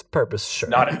might. this purpose, sure.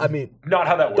 Not- I mean, Not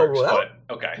how that Don't works, rule it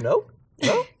but okay. no.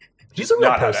 He's a real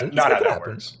Not how person. that, not Let's how make it that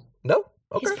happen. works. No?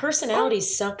 Okay. His personality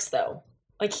sucks, though.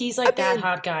 Like, he's like I that mean-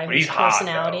 hot guy But whose he's hot,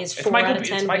 personality though. is It's 4 Michael out of B-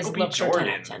 10, it's but his Michael B. looks are 10 out of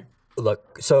Jordan. 10.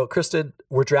 Look, so Kristen,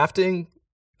 we're drafting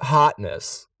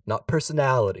hotness, not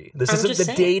personality. This I'm isn't just the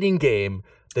saying. dating game.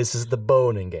 This is the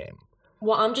boning game.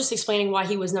 Well, I'm just explaining why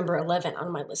he was number 11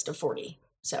 on my list of 40.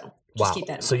 So, just Wow. keep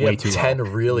that in So mind. you Way have too 10 low.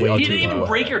 really Way You ugly didn't even people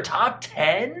break ahead. your top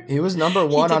 10? He was number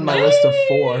 1 did on my not. list of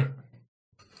 4.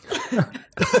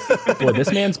 Boy,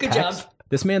 this man's Good pecs. job.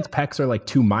 This man's pecs are like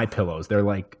 2 My Pillows. They're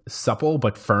like supple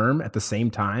but firm at the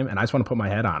same time, and I just want to put my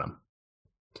head on them.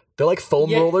 They're like foam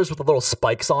Yeah. rollers with the little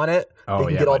spikes on it. Oh, They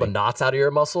can yeah, get all the buddy. knots out of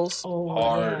your muscles. Oh,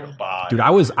 Hard yeah. body. Dude,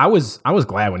 I was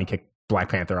glad when he kicked Black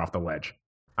Panther off the ledge.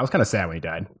 I was kind of sad when he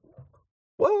died.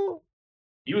 Well,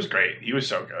 He was great. He was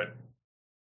so good.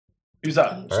 Who's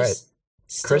up? I'm All right. just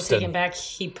still Kristen. taken back.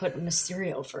 He put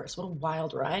Mysterio first. What a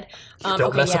wild ride. don't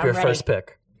Okay, mess yeah, up your I'm ready. first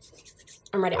pick.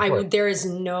 I'm ready. Go for it.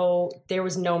 There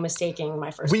was no mistaking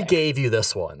my first We pick. gave you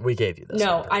this one. No, one,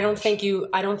 I don't pretty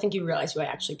much. think you realize who I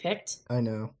actually picked. I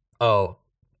know. Oh,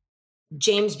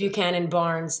 James Buchanan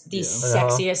Barnes, the Yeah.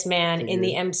 sexiest man in the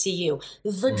Figured. MCU.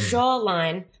 The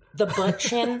jawline, the butt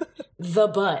chin, the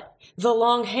butt, the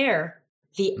long hair,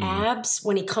 the abs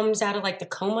when he comes out of like the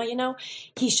coma,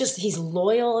 he's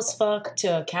loyal as fuck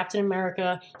to Captain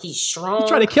America. He's strong. You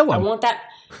try to kill I him. want that.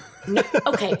 No,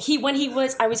 okay,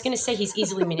 I was going to say he's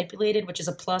easily manipulated, which is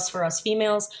a plus for us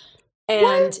females.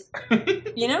 And, you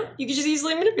can just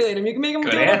easily manipulate him. You can make him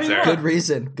Good do whatever you answer. want. Good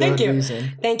reason. Good Thank you.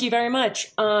 reason. Thank you very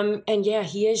much. And yeah,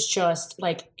 he is just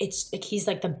like he's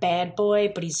like the bad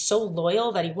boy, but he's so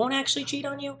loyal that he won't actually cheat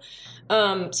on you.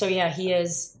 So yeah, he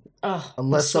is. I'm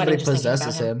Unless sweating somebody just thinking about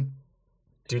possesses him.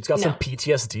 dude's got some No.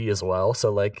 PTSD as well.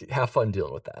 So like, have fun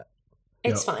dealing with that.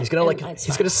 It's fine. He's gonna like It's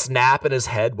he's fine. gonna snap in his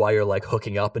head while you're like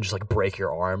hooking up and just like break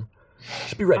your arm.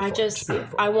 Just be ready.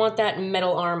 I want that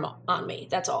metal arm on me.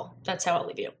 That's all. That's how I'll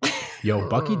leave you. Yo,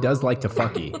 Bucky does like to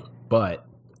fucky, but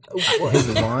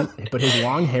his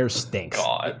long hair stinks.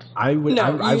 God. I would No,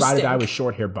 I you ride or die stink. with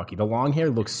short hair Bucky. The long hair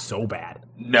looks so bad.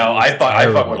 No, I fuck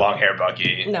terrible. with long hair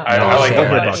Bucky. No. I like the Long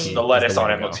hair lettuce. Bucky The lettuce is the on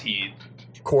way him to looks go. heat.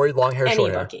 Corey, long hair, Any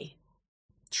short hair. Bucky.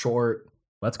 Short.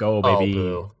 Let's go, Oh, baby.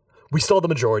 boo. We still have the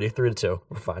majority, 3-2.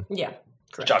 We're fine. Yeah. Good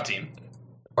Correct. job, team.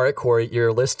 All right, Corey,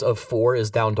 your list of 4 is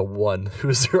down to 1.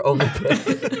 Who's your only pick?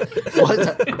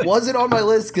 Wasn't on my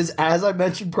list because, as I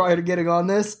mentioned prior to getting on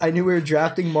this, I knew we were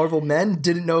drafting Marvel men.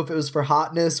 Didn't know if it was for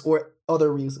hotness or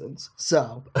other reasons.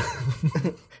 So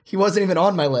he wasn't even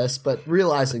on my list. But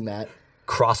realizing that,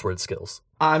 Crossword skills.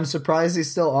 I'm surprised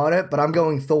he's still on it. But I'm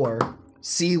going Thor.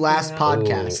 See last Yeah.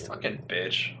 podcast. Fucking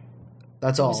bitch.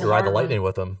 That's It was all. You ride the hard one. lightning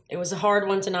with him. It was a hard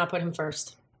one to not put him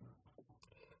first.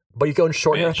 But you going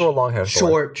short hair Bitch. Thor or long hair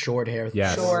Thor? Short hair.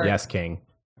 Yes, Short. yes, King.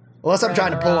 Unless I'm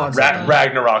trying to pull on Ragnarok. something.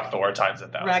 Ragnarok Thor times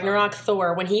 1,000. Ragnarok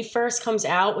Thor, when he first comes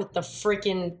out with the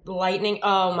freaking lightning,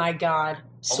 oh my god.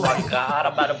 Oh my Sweat. god,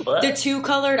 I'm out of butt. The 2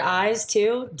 colored eyes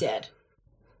too, dead.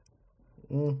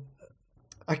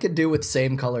 I could do with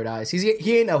same colored eyes.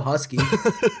 He ain't no husky.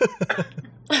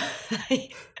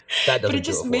 That doesn't But it do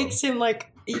just for makes him. him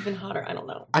like even hotter. I don't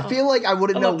know. I feel like I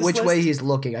wouldn't I know love this which way list. he's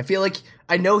looking. I feel like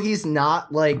I know he's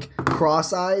not like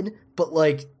cross-eyed, but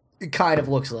like it kind of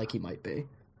looks like he might be.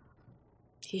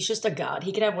 He's just a god.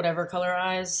 He could have whatever color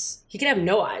eyes. He could have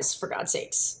no eyes, for God's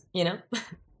sakes. Well,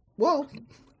 all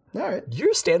right.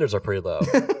 Your standards are pretty low.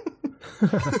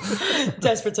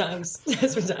 Desperate times.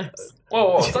 Desperate times.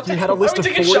 Whoa, stop You taking- had a why list are of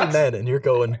we taking 40 shots? men, and you're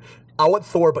going, I want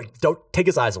Thor, but don't take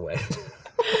his eyes away.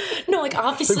 No, like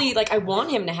obviously, like I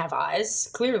want him to have eyes,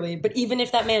 clearly. But even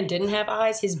if that man didn't have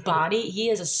eyes, his body, he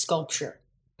is a sculpture.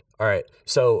 All right,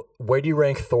 so where do you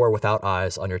rank Thor without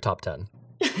eyes on your top 10?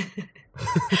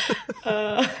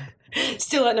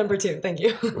 Still at number 2. Thank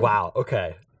you. Wow,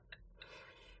 okay.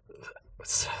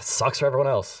 Sucks for everyone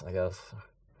else, I guess.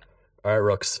 All right,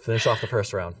 Rooks, finish off the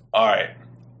first round. All right.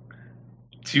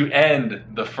 To end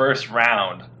the first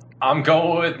round, I'm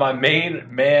going with my main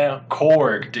man,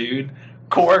 Korg, dude.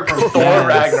 Korg from Thor Yes.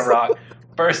 Ragnarok.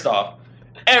 First off,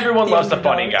 everyone The loves the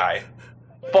funny underdog. guy.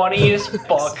 Funny as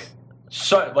fuck.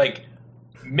 So, like,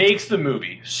 makes the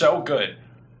movie so good.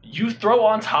 You throw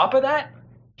on top of that,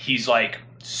 he's like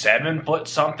 7 foot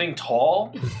something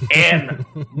tall and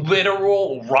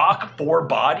literal rock 4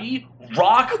 body,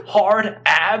 rock hard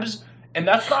abs, and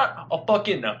that's not a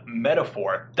fucking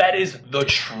metaphor. That is the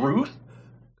truth.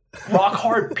 Rock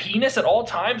hard penis at all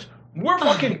times. We're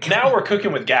fucking now we're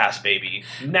cooking with gas, baby.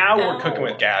 Now we're cooking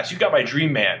with gas. You got my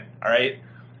dream man, all right?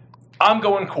 I'm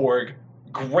going Korg.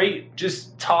 Great,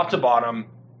 just top to bottom.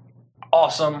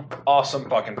 Awesome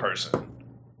fucking person.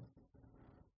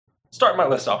 Start my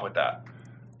list off with that.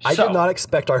 I So- did not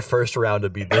expect our first round to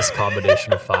be this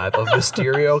combination of 5 of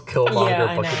Mysterio, Killmonger, Yeah,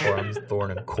 I Bucky know. Barnes,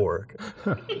 Thorn, and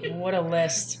Korg. What a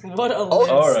list. What a Oh,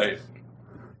 list. All right.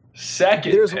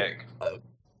 Second There's- pick.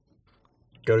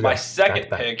 Go to My go. second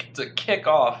Back. pick to kick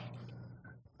off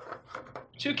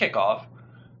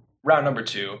round number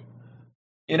 2.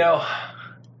 You know,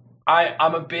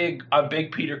 I'm a big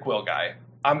Peter Quill guy.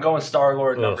 I'm going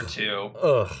Star-Lord number Ugh. 2.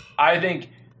 Ugh. I think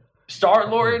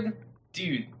Star-Lord,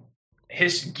 dude,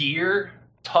 his gear,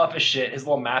 tough as shit, his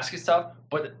little mask and stuff,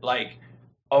 but like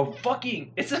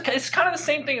it's kind of the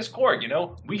same thing as Korg, you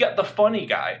know? We got the funny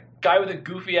guy. guy with a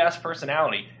goofy ass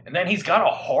personality, and then he's got a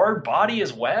hard body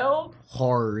as well.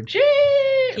 Hard.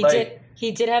 Jeez!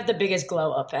 He did have the biggest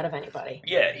glow up out of anybody.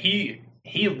 Yeah, he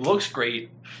looks great,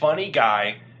 funny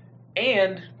guy,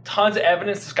 and tons of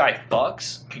evidence this guy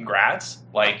fucks. Congrats.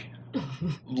 Like,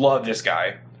 love this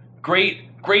guy. Great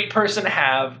person to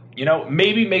have. You know,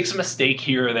 maybe makes a mistake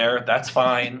here or there. That's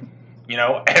fine. You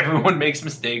know, everyone makes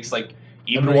mistakes. Like,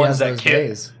 even the ones that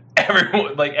kill.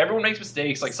 Everyone makes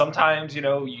mistakes. Like, sometimes, you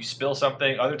know, you spill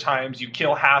something. Other times you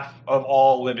kill half of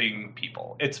all living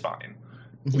people. It's fine.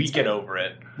 We get over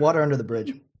it. Water under the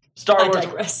bridge. Star I Wars.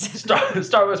 digress.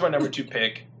 Star Wars, my number 2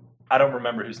 pick. I don't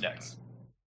remember who's next.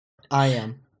 I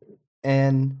am.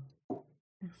 And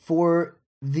for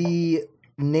the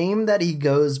name that he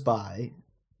goes by,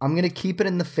 I'm going to keep it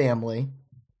in the family.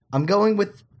 I'm going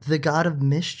with the God of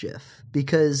Mischief,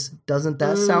 because doesn't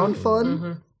that sound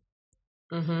fun?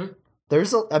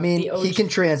 There's he can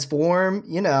transform,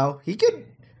 you know,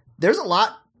 there's a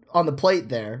lot on the plate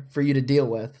there for you to deal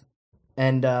with.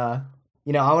 And,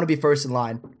 you know, I want to be first in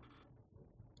line.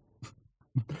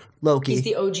 Loki. He's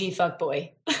the OG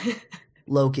fuckboy.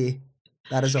 Loki.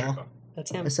 That is all.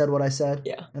 That's him. I said what I said.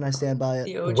 Yeah. And I stand by it.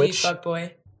 The OG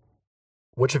fuckboy.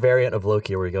 Which variant of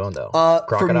Loki are we going though?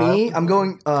 For me, I'm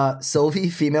going Sylvie,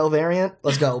 female variant.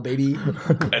 Let's go, baby.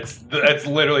 That's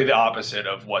literally the opposite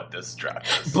of what this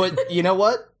draft is. But you know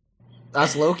what?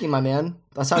 That's Loki, my man.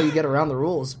 That's how you get around the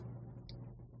rules.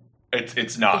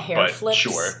 It's not, The hair but flips.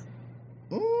 sure.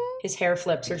 His hair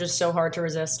flips are just so hard to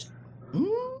resist.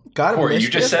 God of Corey, you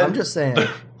Mischief? just said I'm just saying.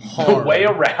 The way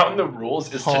around the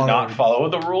rules is to not Hard. follow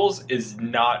the rules is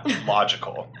not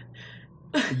logical.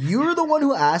 You're the one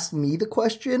who asked me the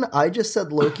question. I just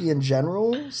said Loki in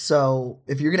general. So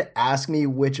if you're going to ask me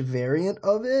which variant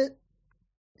of it,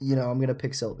 you know, I'm going to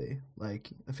pick Sylvie. Like,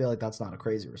 I feel like that's not a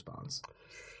crazy response.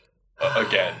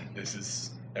 Again, this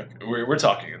is... We're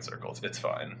talking in circles. It's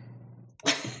fine.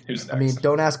 Who's next? I mean,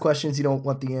 don't ask questions you don't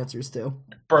want the answers to.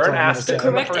 Burn all I'm asked gonna it say.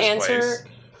 in the Correct first answer. place.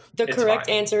 The It's correct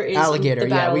fine. answer is Alligator, the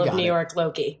yeah, Battle we of got New it. York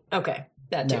Loki. Okay,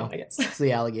 that too, No. I guess. It's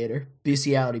the alligator.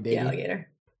 Bestiality, baby. The alligator.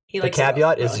 He The likes it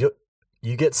caveat both, is really.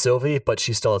 you get Sylvie, but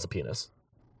she still has a penis.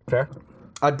 Fair?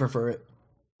 I'd prefer it.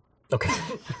 Okay.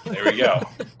 There we go.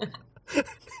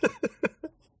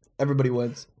 Everybody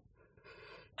wins.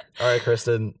 All right,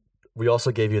 Kristen. We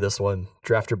also gave you this one.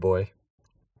 Draft your boy.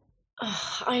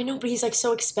 I know, but he's like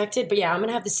so expected. But yeah, I'm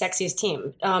gonna have the sexiest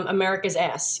team. America's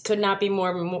ass could not be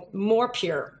more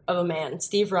pure of a man.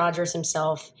 Steve Rogers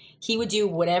himself. He would do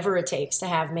whatever it takes to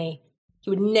have me. He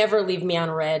would never leave me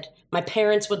on red. My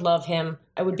parents would love him.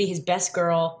 I would be his best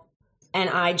girl. And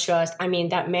I mean,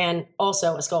 that man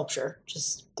also a sculpture,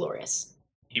 just glorious.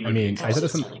 He I would mean, be I said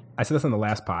Absolutely. this on the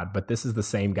last pod, but this is the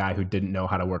same guy who didn't know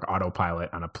how to work autopilot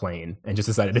on a plane and just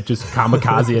decided to just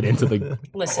kamikaze it into the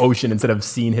Listen. ocean instead of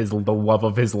seeing the love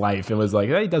of his life, and was like,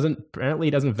 hey, he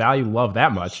doesn't value love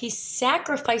that much. He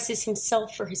sacrifices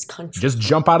himself for his country. Just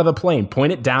jump out of the plane,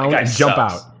 point it down, That guy and jump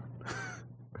sucks. out.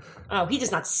 Oh, he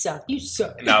does not suck. You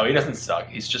suck. No, he doesn't suck.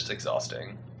 He's just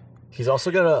exhausting. He's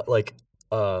also gonna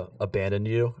abandon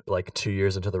you like 2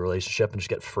 years into the relationship and just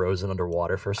get frozen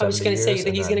underwater for 70 I was just gonna years. say, you think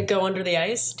and he's then- gonna go under the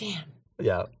ice? Damn.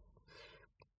 Yeah.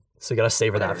 So you gotta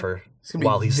savor that for It's going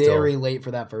while to be he's very still. late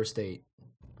for that first date.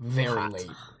 Very late.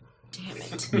 Damn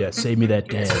it. Yeah, save me that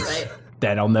guys dance are right.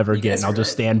 that I'll never You get, guys and I'll are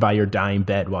just right. stand by your dying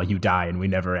bed while you die, and we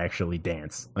never actually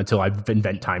dance until I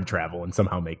invent time travel and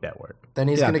somehow make that work. Then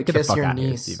he's going to get the kiss fuck your outta here,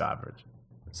 niece. Steve Average.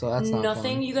 So that's not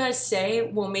Nothing fun. you guys say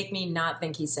will make me not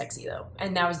think he's sexy, though.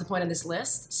 And that was the point of this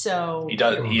list. So He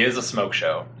does. He is a smoke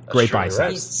show. That's Great true.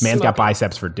 biceps. He's Man's got smoking.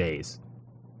 biceps for days.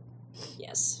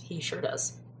 yes, he sure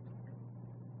does.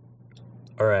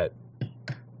 All right.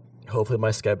 Hopefully my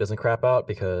Skype doesn't crap out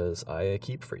because I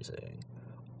keep freezing.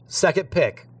 Second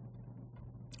pick.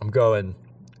 I'm going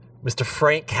Mr.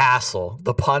 Frank Castle,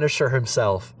 the Punisher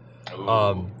himself.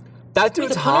 Ooh. That Wait,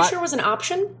 dude's the hot. Punisher was an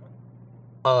option?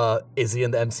 Is he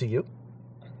in the MCU?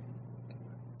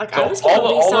 Like, So I was going all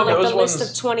based of on like those the list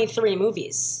ones- of 23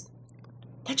 movies.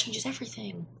 That changes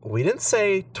everything. We didn't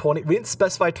say 20. We didn't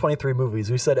specify 23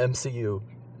 movies. We said MCU.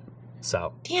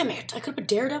 So, Damn it. I could put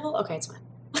Daredevil? Okay, it's fine.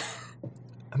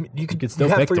 I mean, you could still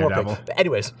have pick 3 more Daredevil. picks. But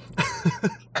anyways.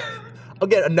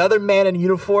 Again, another man in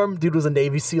uniform. Dude was a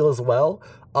Navy SEAL as well.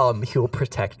 He'll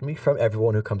protect me from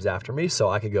everyone who comes after me, so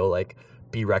I could go like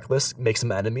be reckless, make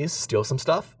some enemies, steal some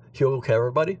stuff. He'll kill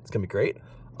everybody. It's gonna be great.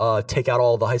 Take out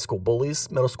all the high school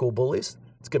bullies, middle school bullies.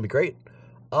 It's gonna be great.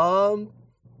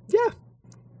 Yeah,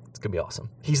 it's gonna be awesome.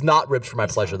 He's not ribbed for my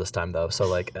pleasure this time though, so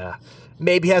like,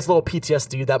 maybe he has a little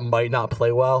PTSD that might not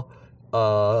play well.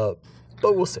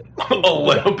 but we'll see. A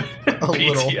little bit of A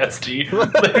little. PTSD.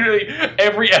 Literally,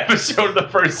 every episode of the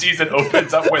first season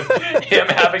opens up with him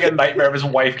having a nightmare of his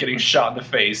wife getting shot in the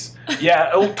face.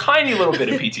 Yeah, a tiny little bit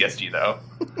of PTSD, though.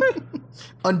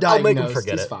 Undiagnosed. I'll make him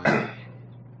forget he's it. fine.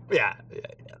 Yeah.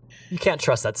 You can't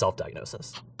trust that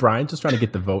self-diagnosis. Brian's just trying to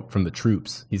get the vote from the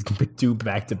troops. He's going to do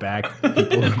back-to-back people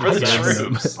For the in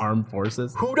troops. armed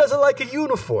forces. Who doesn't like a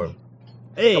uniform?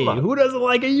 Hey, Come on. who doesn't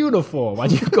like a uniform?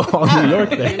 Why'd you go all New York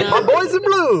there? My boys in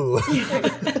blue.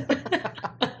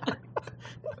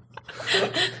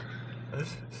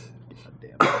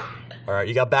 All right,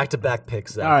 you got back-to-back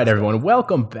picks. Zach. All right, everyone,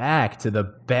 welcome back to the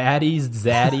Baddies,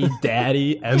 Zaddy,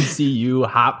 Daddy, MCU,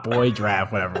 Hot Boy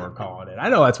Draft, whatever we're calling it. I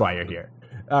know that's why you're here.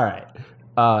 All right.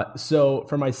 So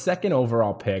for my second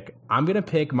overall pick, I'm going to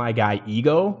pick my guy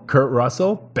Ego, Kurt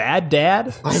Russell, bad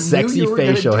dad, I knew sexy you were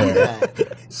gonna facial do hair.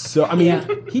 that. So, I mean, Yeah.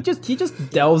 he just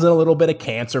delves in a little bit of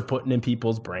cancer putting in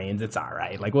people's brains. It's all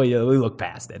right. Like, well, we look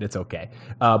past it. It's okay.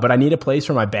 But I need a place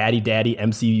for my baddie daddy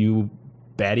MCU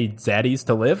baddie zaddies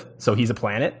to live. So he's a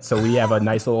planet. So we have a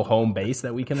nice little home base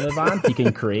that we can live on. He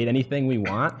can create anything we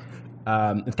want.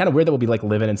 It's kind of weird that we'll be like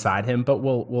living inside him, but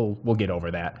we'll get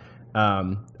over that.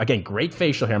 Again, great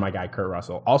facial hair, my guy Kurt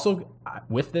Russell. Also,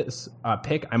 with this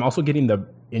pick, I'm also getting the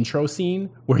intro scene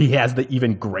where he has the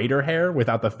even greater hair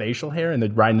without the facial hair, and they're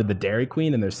riding to the Dairy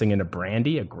Queen and they're singing to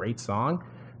Brandy, a great song.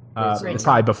 Great It's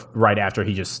song. probably right after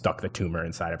he just stuck the tumor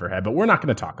inside of her head, but we're not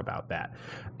going to talk about that.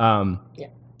 Yeah.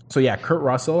 So yeah, Kurt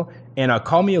Russell, and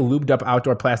call me a lubed up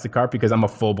outdoor plastic carp because I'm a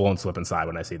full blown slip inside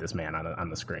when I see this man on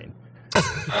the screen.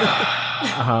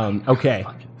 Okay,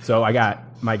 so I got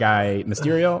my guy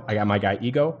Mysterio, I got my guy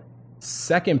Ego.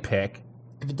 Second pick,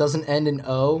 If it doesn't end in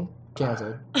O,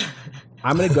 canceled.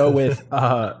 I'm gonna go with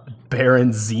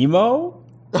Baron Zemo,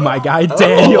 my guy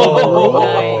Daniel.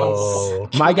 Oh.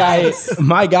 My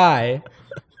guy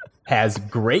has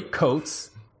great coats.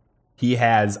 He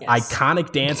has Yes.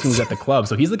 iconic dance moves at the club.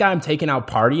 So he's the guy I'm taking out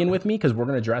partying with me because we're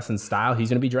going to dress in style. He's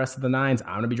going to be dressed to the nines. I'm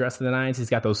going to be dressed to the nines. He's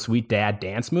got those sweet dad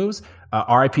dance moves.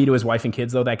 RIP to his wife and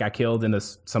kids, though, that got killed in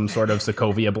some sort of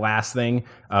Sokovia blast thing.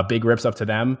 Big rips up to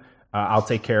them. I'll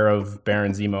take care of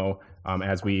Baron Zemo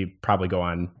as we probably go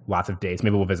on lots of dates.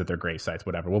 Maybe we'll visit their grave sites,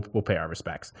 whatever. We'll pay our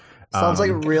respects. Sounds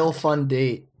like a real fun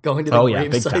date. Going to the Oh, yeah,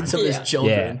 grave big sites time. of his Yeah.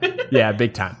 children. Yeah,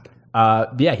 big time.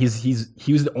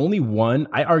 He was the only one.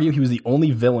 I argue he was the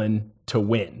only villain to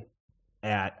win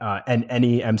at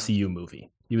any MCU movie.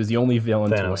 He was the only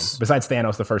villain to win Thanos. besides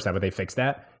Thanos the first time, but they fixed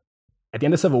that. At the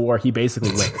end of Civil War, he basically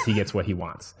wins. He gets what he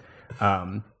wants.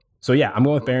 So yeah, I'm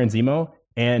going with Baron Zemo.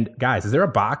 And guys, is there a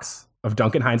box of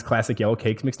Duncan Hines Classic Yellow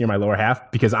Cakes mix near my lower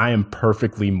half? Because I am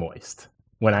perfectly moist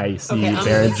when I see Okay, I'm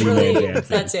Baron Zemo literally,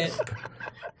 dancing. that's it.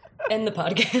 End the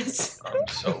podcast. I'm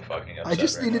so fucking upset. I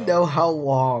just right need to now. know how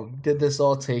long did this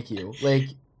all take you? Like,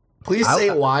 please say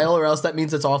a while, or else that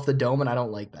means it's off the dome, and I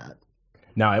don't like that.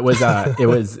 No, it was I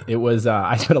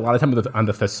spent a lot of time on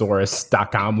the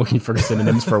thesaurus.com looking for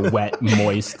synonyms for wet,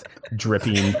 moist,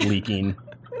 dripping, leaking.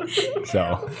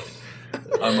 So,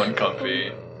 I'm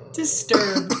uncomfy.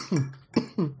 Disturbed.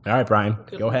 all right, Brian,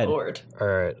 Good go ahead. Lord. All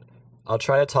right. I'll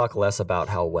try to talk less about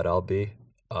how wet I'll be.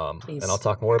 Please. And I'll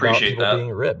talk more Appreciate about people that.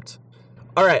 being ribbed.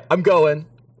 All right, I'm going.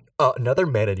 Another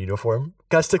man in uniform.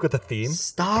 Gotta stick with the theme.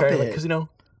 Stop Because, it.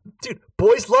 dude,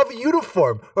 boys love a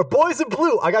uniform. Or boys in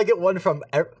blue. I gotta get one from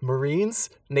Marines,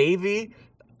 Navy,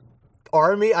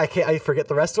 Army. I forget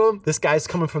the rest of them. This guy's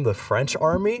coming from the French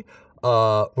Army.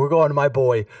 We're going to my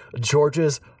boy,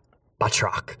 Georges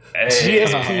Batrac. Hey.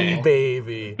 GSP,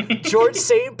 baby. George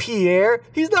St. Pierre.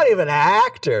 He's not even an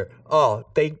actor.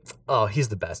 He's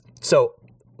the best. So,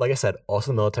 like I said,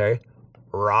 also military.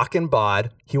 Rockin'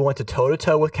 bod. He went to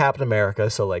toe-to-toe with Captain America,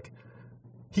 so, like,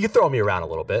 he could throw me around a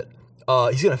little bit.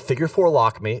 He's going to figure four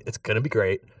lock me. It's going to be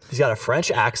great. He's got a French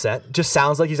accent. Just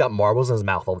sounds like he's got marbles in his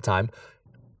mouth all the time.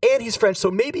 And he's French, so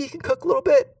maybe he can cook a little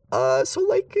bit. So,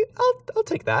 like, I'll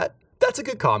take that. That's a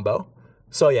good combo.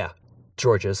 So, yeah,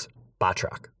 George's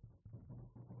Batrac.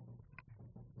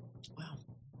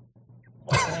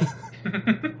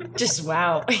 Just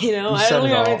wow. I You don't said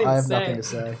even it have all. anything I to have say. nothing to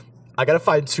say. I got to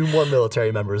find 2 more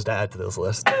military members to add to this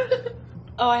list.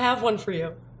 Oh, I have one for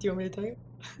you. Do you want me to tell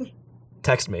you?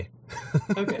 Text me.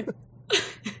 Okay.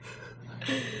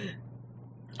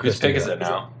 Whose pick is it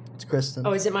now? It's Kristen.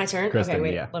 Oh, is it my turn? Kristen, okay,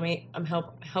 wait. yeah. I'm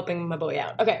helping my boy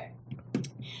out. Okay.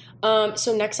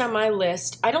 So next on my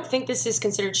list, I don't think this is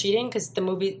considered cheating because the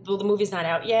movie's not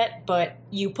out yet. But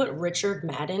you put Richard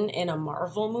Madden in a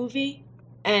Marvel movie.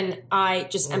 And I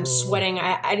just am sweating.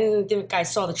 I didn't think I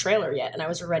saw the trailer yet, and I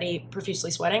was already profusely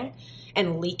sweating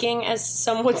and leaking, as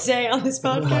some would say on this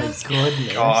podcast.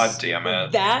 Goodness. God damn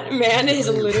it. That man is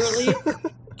literally.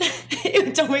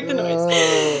 Don't make the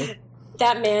noise.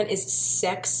 That man is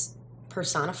sex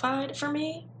personified for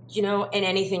me, in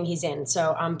anything he's in.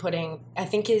 So I'm putting, I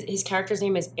think his character's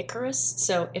name is Icarus.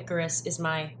 So Icarus is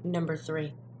my number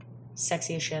 3.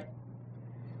 Sexy as shit.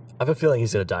 I have a feeling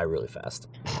he's going to die really fast.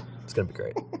 It's going to be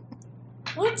great.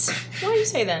 What? Why do you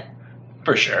say that?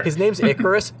 For sure. His name's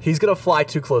Icarus. He's going to fly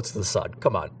too close to the sun.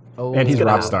 Come on. Oh, And he's gonna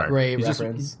Rob have Stark. great He's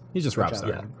reference. He's just Rob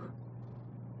Stark. Yeah.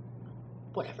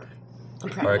 Whatever. I'm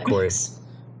proud All right, of that Corey. mix.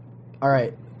 All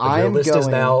right. Your I'm list going. is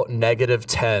now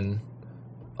 -10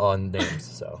 on names,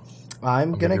 so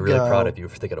I'm I'm gonna be really go. proud of you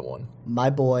for thinking of one. My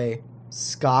boy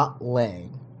Scott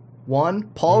Lang. One,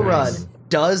 Paul Rudd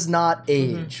does not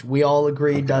age. We all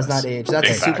agree does not age. That's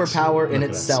a Big facts. superpower in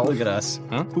itself. Look at us.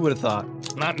 Huh? Who would have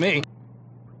thought? Not me.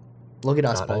 Look at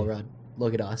us, Not Paul me. Rudd.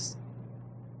 Look at us.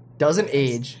 Doesn't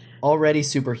age. Already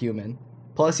superhuman.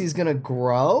 Plus, he's gonna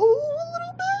grow a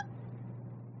little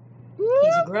bit.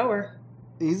 He's a grower.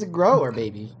 He's a grower,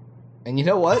 baby. And you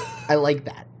know what? I like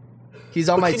that. He's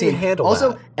on But my can you team. handle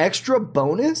Also, that? extra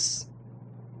bonus.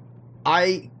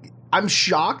 I'm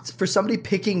shocked for somebody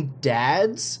picking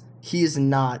dads. He is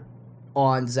not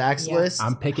on Zach's Yeah. list.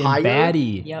 I'm picking higher.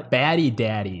 Yep. baddie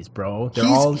daddies, bro. They're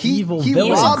He's- all he evil he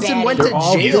villains. robs and went They're to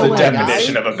all He's jail. the my villains. guy.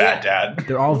 definition of a bad Yeah. dad.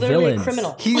 They're all Literally villains. a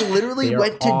criminal. He literally They are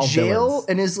went to all jail villains.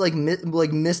 and is like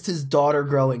missed his daughter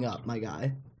growing up, my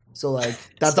guy. So like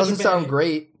that Stupid. doesn't sound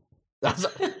great.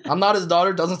 I'm not his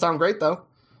daughter. Doesn't sound great though.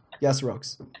 Yes,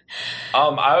 Rooks.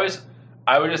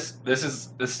 I would just this is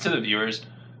to the viewers.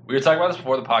 We were talking about this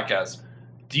before the podcast.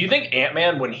 Do you think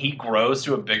Ant-Man, when he grows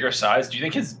to a bigger size, do you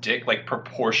think his dick like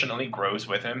proportionally grows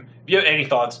with him? If you have any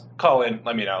thoughts, call in.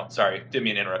 Let me know. Sorry, didn't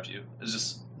mean to interrupt you. It's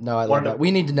just No, I love Wanted to that. We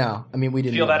need to know. I mean, we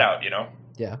didn't feel know. that out,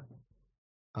 Yeah.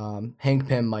 Hank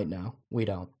Pym might know. We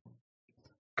don't.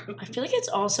 I feel like it's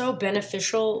also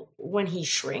beneficial when he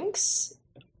shrinks.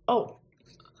 Oh.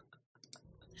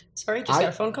 Sorry, just got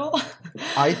a phone call.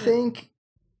 I think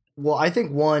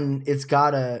one, it's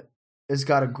gotta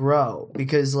grow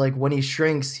because like when he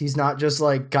shrinks, he's not just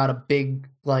like got a big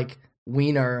like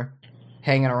wiener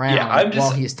hanging around Yeah, I'm while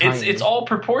just. he's tiny. It's all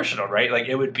proportional, right? Like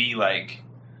it would be like,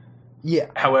 yeah.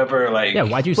 however, like Yeah,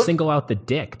 why'd you single out the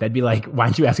dick? That'd be like,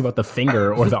 why'd you ask about the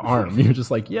finger or the arm? You're just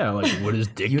like, yeah, like, would his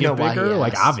dick You know get why he bigger?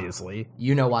 Like, asked. obviously.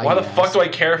 You know why? Why he the fuck asked. do I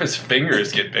care if his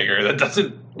fingers get bigger? That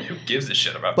doesn't. Who gives a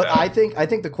shit about But that? I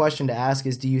think the question to ask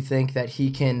is, do you think that he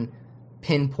can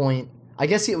pinpoint? I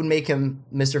guess it would make him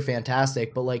Mr.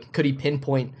 Fantastic, but like, could he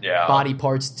pinpoint Yeah. body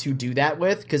parts to do that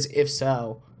with? Because if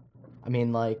so, I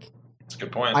mean, like, That's a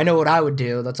good point. I know what I would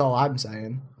do. That's all I'm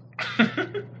saying.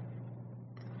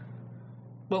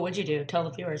 What would you do? Tell the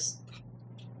viewers.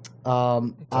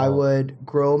 I would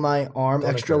grow my arm Don't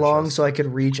extra encourage long us. so I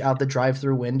could reach out the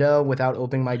drive-through window without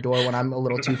opening my door when I'm a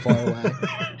little too far away.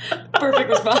 Perfect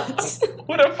response.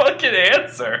 What a fucking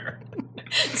answer!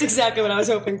 That's exactly what I was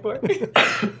hoping for.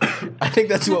 I think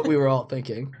that's what we were all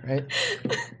thinking, right?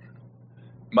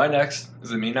 My next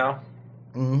is it me now?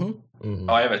 Mm-hmm. Mhm.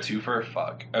 Oh, I have a twofer.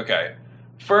 Fuck. Okay.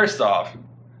 First off,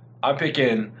 I'm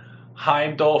picking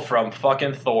Heimdall from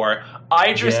fucking Thor.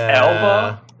 Idris Yeah.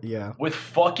 Elba Yeah. with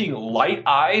fucking light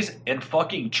eyes and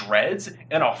fucking dreads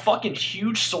and a fucking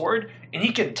huge sword, and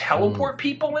he can teleport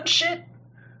people and shit.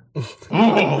 Ooh,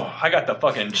 I got the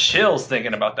fucking chills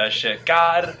thinking about that shit.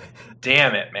 God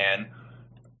damn it, man.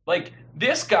 Like,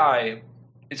 this guy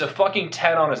is a fucking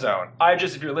 10 on his own.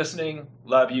 If you're listening,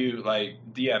 love you, like,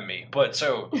 DM me. But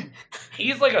so,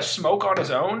 he's like a smoke on his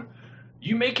own.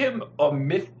 You make him a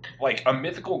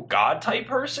mythical god type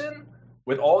person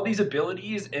with all these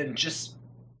abilities and just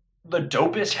the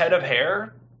dopest head of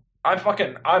hair. I'm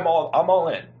all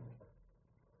in.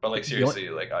 But like seriously,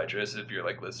 like Idris, if you're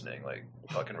like listening, like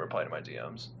fucking reply to my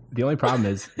DMs. The only problem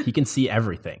is he can see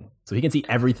everything. So he can see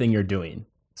everything you're doing.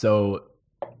 So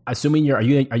assuming are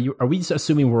we just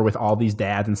assuming we're with all these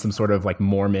dads in some sort of like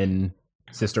Mormon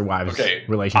sister wives Okay,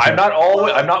 relationship?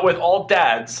 I'm not with all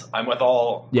dads. I'm with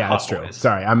all Yeah, hot that's true. boys.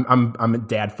 Sorry, I'm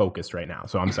dad focused right now,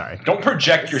 so I'm sorry. Don't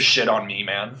project your shit on me,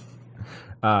 man.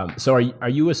 So are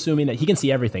you assuming that he can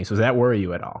see everything? So does that worry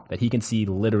you at all? That he can see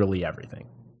literally everything?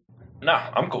 No,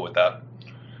 I'm cool with that.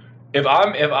 If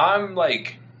I'm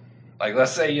like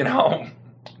let's say,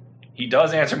 he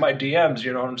does answer my DMs,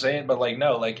 you know what I'm saying? But like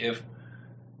no, like if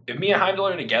me and Heimdall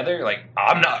are together, like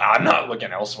I'm not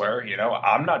looking elsewhere,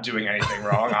 I'm not doing anything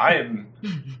wrong. I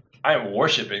am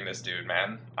worshiping this dude,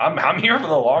 man. I'm here for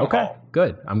the long Okay, haul.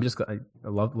 good. I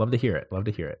love to hear it. Love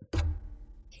to hear it.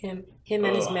 Him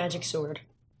and his magic sword.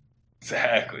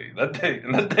 Exactly. That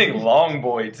thing, long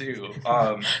boy too.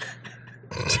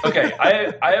 Okay,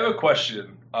 I have a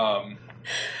question.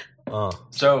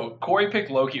 So Corey picked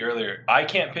Loki earlier. I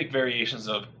can't pick variations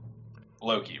of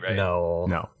Loki, right? No.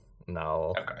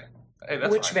 Okay. Hey,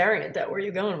 that's Which fine. variant though were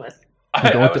you going with?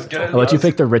 I'll let you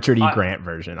pick the Richard E. Grant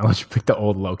version. I'll let you pick the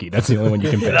old Loki. That's the only one you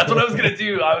can pick. That's what I was gonna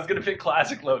do. I was gonna pick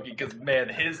classic Loki because man,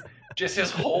 his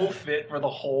whole fit for the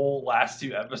whole last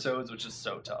 2 episodes, which is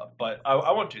so tough. But I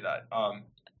won't do that.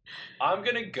 I'm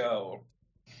gonna go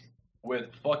with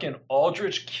fucking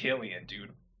Aldrich Killian,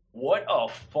 dude. What a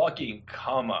fucking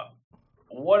come up!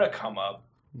 What a come up!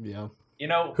 Yeah. You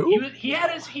know, Who? he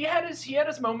had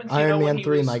his moments. Iron Man when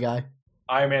 3, was, my guy.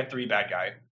 Iron Man 3, bad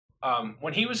guy.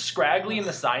 When he was scraggly and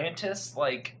the scientist,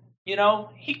 like, you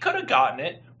know, he could have gotten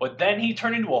it, but then he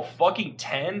turned into a fucking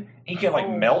 10. He can, like,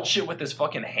 melt shit with his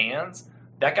fucking hands.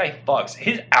 That guy fucks.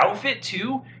 His outfit,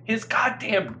 too, his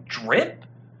goddamn drip.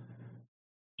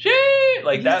 Shit!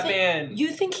 Like, man... You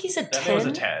think he's a 10? That man was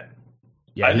a 10.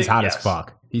 Yeah, he's hot as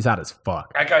fuck. He's hot as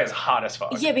fuck. That guy is hot as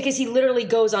fuck. Yeah, because he literally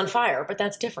goes on fire, but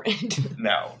that's different.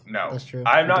 No. That's true.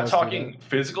 I'm He not does do talking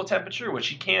physical temperature, which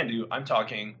he can do. I'm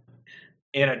talking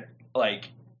in a, like,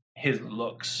 his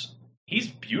looks. He's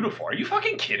beautiful. Are you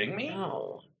fucking kidding me?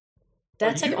 No.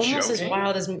 That's like you almost as joking?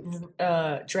 wild as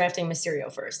drafting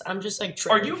Mysterio first. I'm just like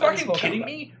Are you fucking kidding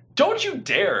me? Don't you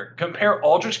dare compare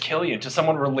Aldrich Killian to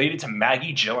someone related to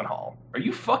Maggie Gyllenhaal. Are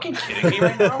you fucking kidding me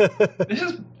right now? This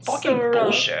is fucking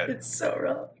bullshit. It's so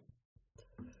rough.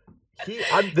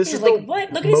 This He's is like, the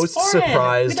what? Look at his most forehead.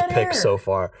 surprised Look at pick her. so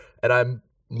far, and I'm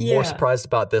Yeah. more surprised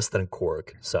about this than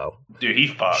Korg. So, Dude, he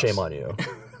fucks. shame on you.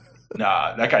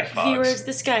 Nah, that guy fucks. Viewers,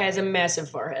 this guy has a massive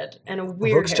forehead and a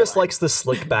weird Brooks just hairline. likes the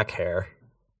slick back hair,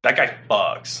 That guy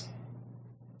fucks.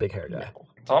 big hair guy.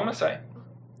 That's all I'm gonna say.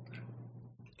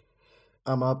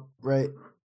 I'm up, right?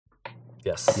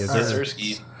 Yes. Yes, All right. sir.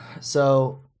 Sirski.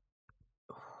 So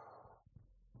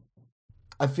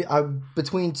I'm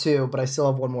between 2, but I still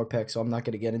have one more pick, so I'm not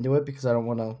going to get into it because I don't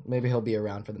want to. Maybe he'll be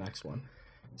around for the next one.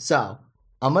 So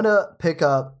I'm gonna pick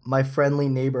up my friendly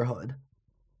neighborhood,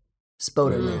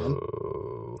 Spoderman,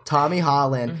 Ooh. Tommy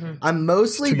Holland. Mhm. I'm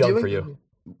mostly Too young doing for you.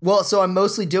 well. So I'm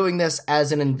mostly doing this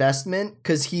as an investment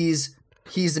because he's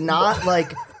not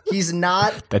like. He's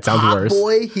not That sounds hot worse.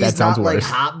 boy. He's That sounds not like worse.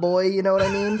 hot boy. You know what I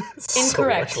mean?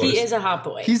 Incorrect. So much He worse. is a hot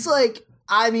boy. He's like,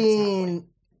 I mean,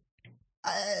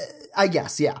 I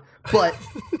guess, yeah. But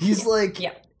he's like,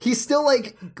 Yeah. he's still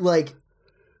like,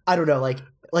 I don't know, like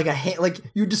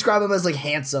you describe him as like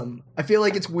handsome. I feel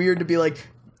like it's weird to be like,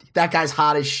 that guy's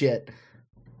hot as shit.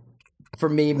 For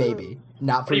me, maybe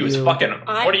not for What are you, his you. fucking?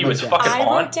 I- What are you, his Okay. fucking I aunt?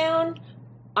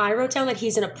 wrote down that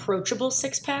he's an approachable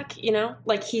 6-pack, you know?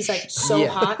 Like he's like so Yeah.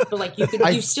 hot, but like you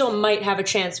you still might have a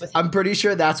chance with him. I'm pretty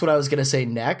sure that's what I was gonna say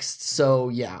next. So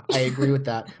yeah, I agree with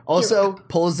that. Also,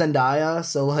 pulls Zendaya.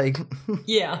 So like,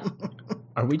 Yeah.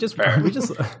 Are we just Fair.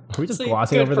 So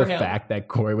glossing good over for the him. fact that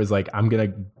Corey was like, I'm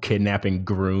gonna kidnap and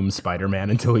groom Spider-Man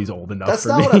until he's old enough that's for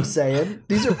not me? what I'm saying.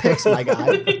 These are picks, my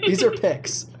guy. These are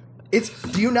picks.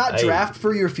 Do you not Hey. draft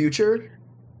for your future?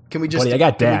 Can we just? Buddy, I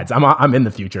got can we- dads. I'm in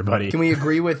the future, buddy. Can we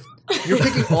agree with you're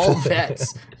picking all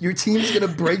vets? Your team's gonna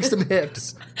break some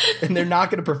hips, and they're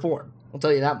not gonna perform. I'll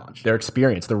tell you that much. They're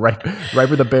experienced. The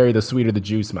riper the berry, the sweeter the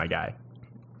juice, my guy.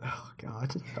 Oh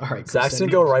God! All right, Zach's Kristen.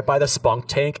 gonna go right by the spunk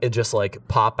tank and just like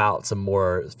pop out some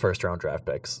more first round draft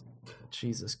picks.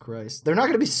 Jesus Christ! They're not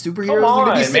gonna be superheroes. Come They're gonna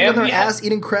be on, sitting man. on their We ass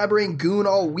eating crabberry and goon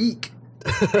all week.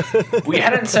 We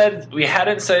hadn't said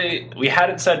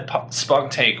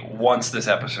Spunk Tank once this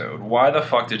episode. Why the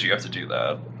fuck did you have to do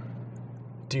that?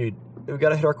 Dude, we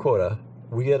gotta hit our quota.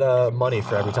 We get money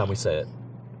for every time we say it.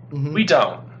 We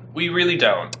don't. We really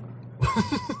don't.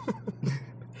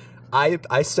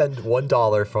 I send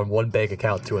 $1 from one bank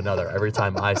account to another every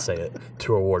time I say it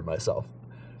to reward myself.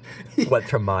 Went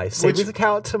from my savings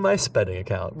account to my spending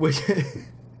account. Which,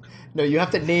 no, you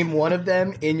have to name one of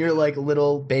them in your like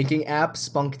little banking app,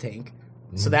 Spunk Tank,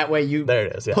 so that way you There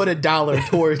it is. Yeah. put $1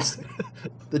 towards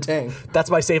the tank. That's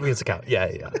my savings account.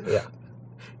 Yeah.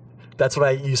 That's what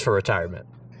I use for retirement.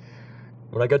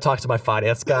 When I go talk to my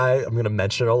finance guy, I'm going to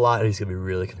mention it a lot, and he's going to be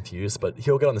really confused, but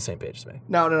he'll get on the same page as me.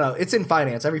 No, it's in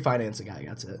finance. Every finance guy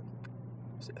gets it.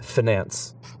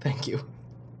 Finance. Thank you.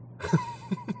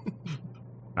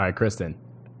 All right, Kristen.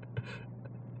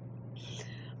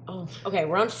 Oh, okay,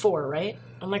 we're on 4, right?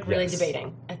 I'm like really Yes.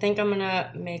 debating. I think I'm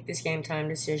gonna make this game time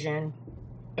decision.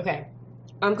 Okay.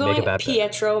 I'm Make going a bad pick.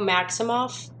 Pietro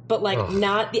Maximoff, but like Ugh.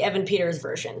 not the Evan Peters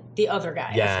version. The other guy.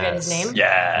 I forget his Yes. name.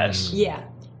 Yes. Yeah.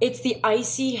 It's the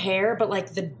icy hair, but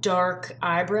like the dark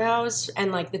eyebrows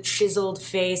and like the chiseled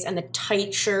face and the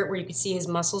tight shirt where you could see his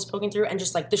muscles poking through and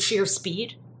just like the sheer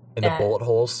speed. In the bullet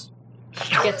holes.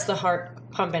 Gets the heart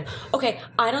pumping. Okay,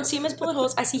 I don't see him as bullet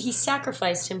holes. I see he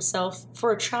sacrificed himself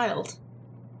for a child.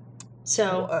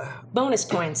 So, bonus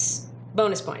points.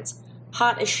 Bonus points.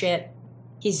 Hot as shit.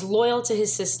 He's loyal to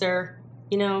his sister.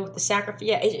 You know, the sacrifice.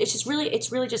 Yeah, it's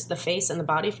really just the face and the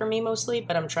body for me mostly,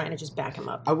 but I'm trying to just back him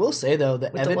up. I will say though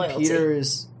that With the Evan loyalty.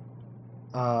 Peters,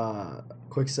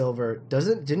 Quicksilver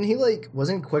didn't he like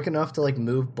wasn't quick enough to like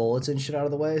move bullets and shit out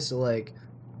of the way? So like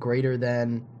greater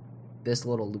than this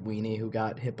little weenie who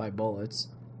got hit by bullets.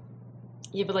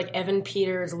 Yeah, but like Evan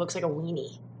Peters looks like a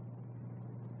weenie.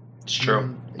 It's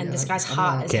true. And this guy's I'm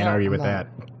hot not- as Can't hell. argue with I'm that.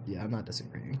 Yeah, I'm not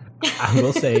disagreeing. I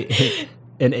will say,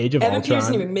 in Age of Evan Peters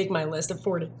didn't Ultron, even make my list of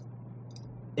 40.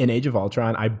 in Age of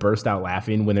Ultron, I burst out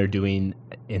laughing when they're doing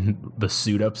in the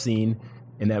suit up scene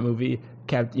in that movie.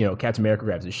 Captain America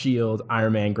grabs his shield,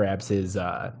 Iron Man grabs his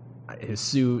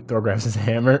suit, Thor grabs his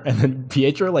hammer, and then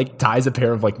Pietro like ties a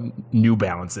pair of like New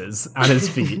Balances on his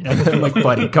feet, and then like,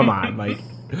 buddy, come on, like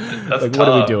That's what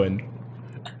are we tough. doing?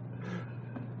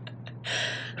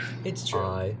 It's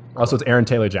true. Also, it's Aaron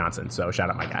Taylor Johnson, so shout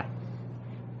out my guy.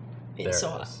 There It's so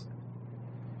it hot. is.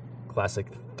 Classic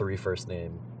 3 first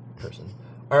name person.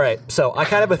 All right, so I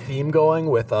kind of have a theme going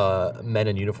with men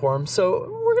in uniform, so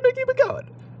we're gonna keep it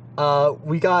going.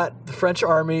 We got the French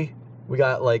army. We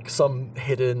got like some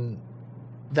hidden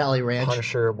Valley Ranch.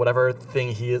 Punisher, whatever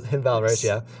thing he is in Valley Ranch,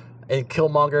 yeah, and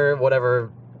Killmonger,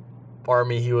 whatever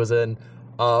army he was in.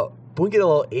 But we get a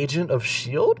little Agent of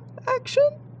Shield action,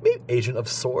 maybe Agent of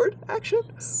Sword action.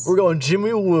 We're going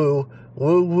Jimmy Woo,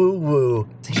 woo woo woo,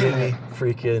 Jimmy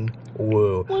freaking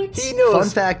Woo. What? He knows. Fun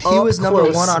fact, he was number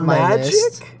up-close 1 on my magic?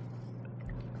 list.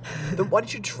 Then why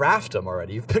did you draft him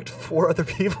already? You've picked 4 other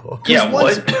people. Yeah,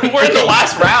 once- what? We're in the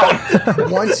last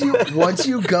round. once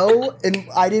you go, and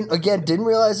I didn't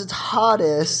realize it's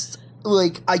hottest.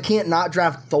 Like I can't not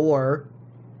draft Thor.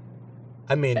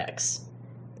 I mean, Facts.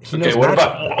 he Okay, knows what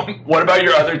magic. about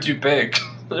your other 2 picks?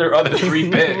 Your other 3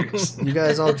 picks. You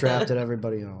guys all drafted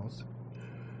everybody else.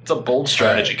 It's a bold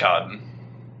strategy, Cotton.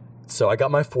 So I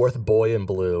got my 4th boy in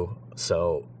blue.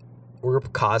 So we're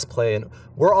cosplaying.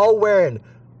 We're all wearing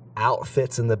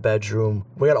outfits in the bedroom.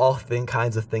 We got all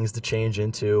kinds of things to change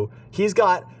into. He's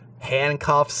got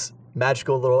handcuffs,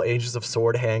 magical little Agents of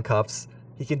Sword handcuffs.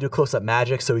 He can do close-up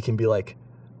magic, so he can be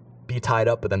tied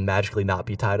up, but then magically not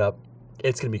be tied up.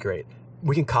 It's gonna be great.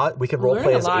 We can role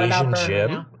play learning a as lot about Asian Burn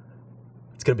Jim. now.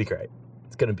 It's gonna be great.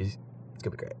 It's gonna be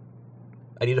great.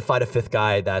 I need to find a 5th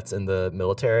guy that's in the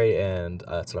military, and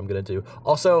that's what I'm gonna do.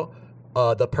 Also,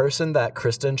 the person that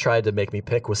Kristen tried to make me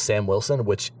pick was Sam Wilson,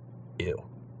 which, ew.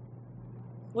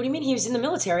 What do you mean he was in the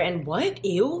military? And what?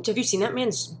 Ew? Have you seen that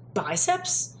man's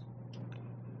biceps?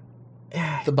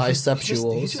 The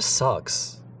bisexuals. He just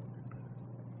sucks.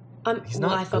 He's Well,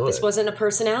 not I thought this good. wasn't a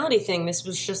personality thing. This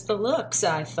was just the looks,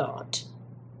 I thought.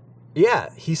 Yeah,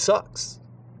 he sucks.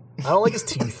 I don't like his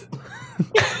teeth.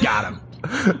 Got him.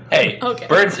 Hey, Okay.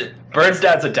 Bird's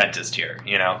dad's a dentist here,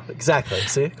 you know? Exactly.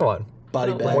 See, come on.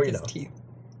 Body I don't bag. like More you his know. teeth.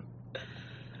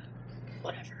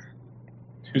 Whatever.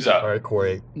 Who's All up? right,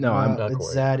 Corey. No, I'm I'm. not It's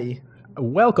Corey. Zaddy.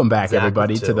 Welcome back, Zach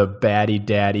everybody, with to 2. the Baddie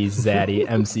Daddy Zaddy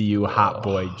MCU Hot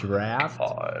Boy Draft.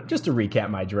 God. Just to recap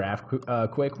my draft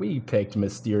quick, we picked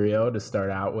Mysterio to start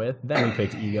out with, then we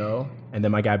picked Ego, and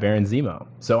then my guy Baron Zemo.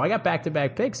 So I got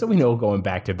back-to-back picks, so we know going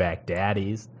back-to-back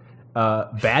daddies.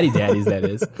 Baddie daddies, that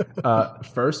is.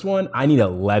 First one, I need a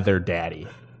leather daddy.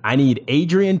 I need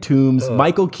Adrian Toomes,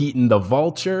 Michael Keaton, the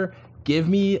Vulture. Give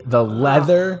me the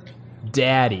leather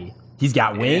daddy. He's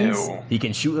got wings. Ew. He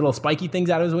can shoot little spiky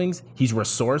things out of his wings. He's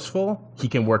resourceful. He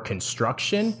can work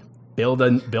construction, build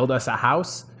us a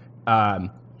house.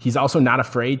 He's also not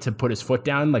afraid to put his foot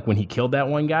down, like when he killed that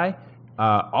one guy.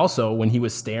 Also, when he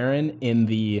was staring in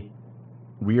the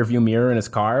rearview mirror in his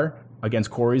car against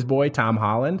Corey's boy, Tom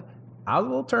Holland, I was a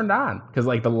little turned on because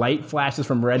like the light flashes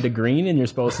from red to green and you're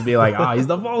supposed to be like, oh, he's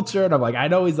the Vulture. And I'm like, I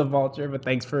know he's the Vulture, but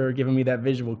thanks for giving me that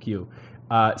visual cue.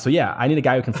 So yeah, I need a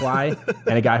guy who can fly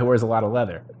and a guy who wears a lot of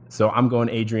leather. So I'm going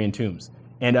Adrian Toomes.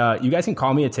 And you guys can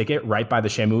call me a ticket right by the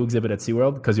Shamu exhibit at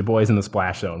SeaWorld because your boy's in the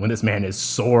splash zone when this man is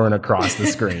soaring across the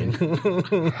screen.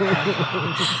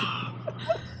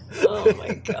 Oh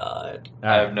my god.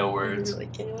 I have no I words. really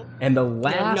can't. And the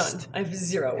I have last none. I have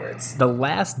 0 words. the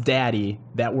last daddy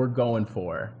that we're going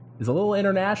for is a little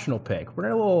international pick. We're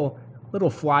gonna little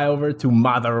flyover to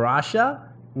Mother Russia.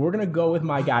 We're gonna go with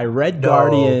my guy Red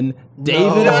Guardian,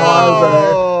 David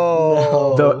Harbour.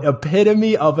 no. The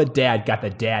epitome of a dad. Got the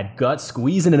dad gut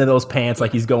squeezing into those pants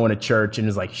like he's going to church and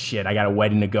is like, shit, I got a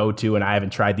wedding to go to and I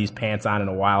haven't tried these pants on in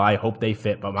a while. I hope they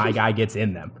fit, but my guy gets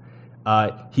in them.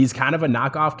 He's kind of a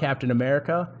knockoff Captain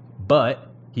America,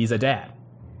 but he's a dad,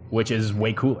 which is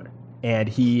way cooler. And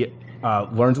he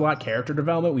learns a lot of character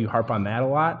development. We harp on that a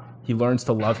lot. He learns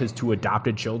to love his 2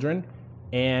 adopted children.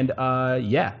 And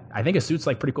I think his suit's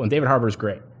like pretty cool. And David Harbour is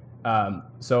great.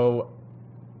 So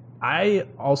I'm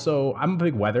a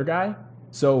big weather guy.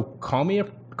 So call me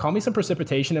some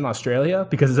precipitation in Australia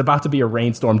because it's about to be a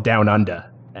rainstorm down under.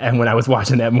 And when I was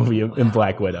watching that movie in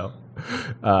Black Widow.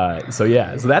 So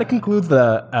that concludes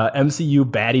the MCU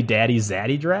Baddie Daddy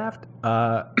Zaddy draft.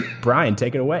 Brian,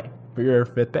 take it away for your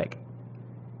 5th pick.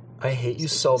 I hate you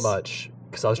so much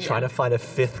because I was trying to find a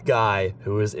 5th guy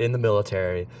who is in the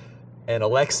military, and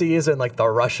Alexei is in like the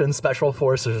Russian Special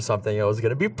Forces or something. It was going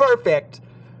to be perfect,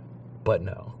 but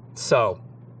no. So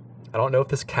I don't know if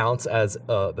this counts as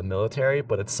the military,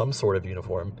 but it's some sort of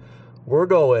uniform. We're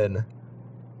going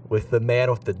with the man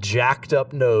with the jacked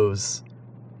up nose,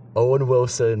 Owen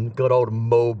Wilson, good old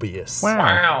Mobius.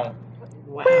 Wow.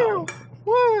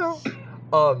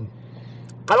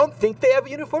 I don't think they have a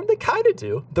uniform. They kind of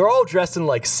do. They're all dressed in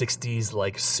like 60s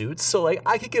like suits, so like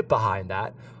I could get behind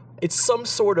that. It's some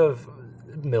sort of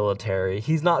military.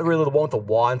 He's not really the one with the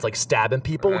wands like stabbing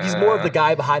people. He's more of the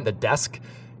guy behind the desk.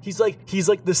 He's like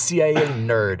the CIA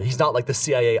nerd. He's not like the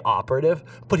CIA operative,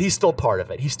 but he's still part of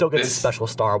it. He still gets a special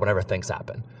star whenever things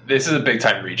happen. This is a big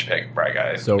time reach pick, right,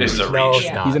 guys? So this is a reach. No,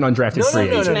 it's not. He's an undrafted free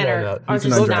agent. He's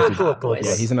He's an undrafted. Look.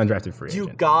 Yeah, he's an undrafted free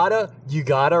agent. You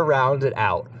gotta round it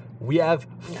out. We have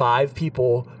 5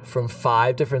 people from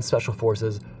 5 different special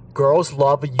forces. Girls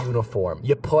love a uniform.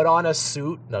 You put on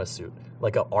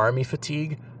like an army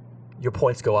fatigue, your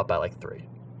points go up by like 3.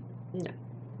 No.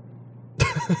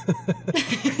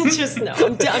 Just no.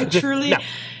 I'm truly, No.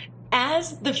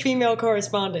 as the female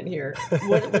correspondent here,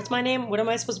 what's my name? What am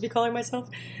I supposed to be calling myself?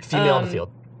 Female in the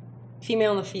field.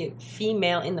 Female in the field.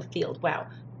 Female in the field. Wow.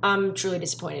 I'm truly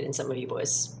disappointed in some of you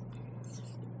boys.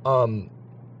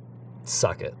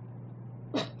 Suck it.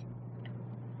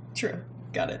 True.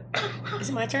 Got it. Is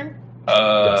it my turn?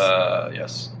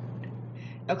 Yes.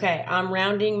 Okay, I'm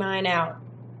rounding mine out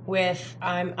with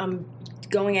I'm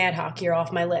going ad hoc here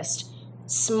off my list.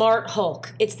 Smart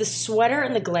Hulk. It's the sweater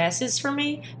and the glasses for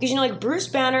me. Because, like, Bruce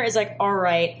Banner is, like, all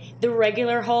right. The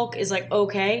regular Hulk is, like,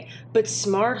 okay. But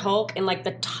Smart Hulk and, like,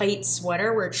 the tight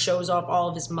sweater where it shows off all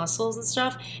of his muscles and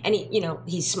stuff. And,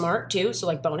 he's smart, too, so,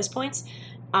 like, bonus points.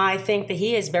 I think that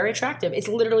he is very attractive. It's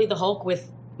literally the Hulk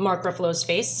with Mark Ruffalo's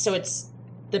face, so it's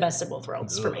the best of both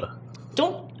worlds for me.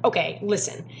 Okay,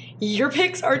 listen. Your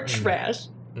picks are trash.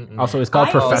 Also, it's called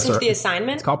listened Professor. to the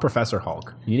assignment. It's called Professor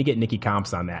Hulk. You need to get Nikki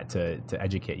Comps on that to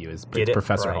educate you. It's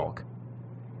Professor right. Hulk.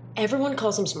 Everyone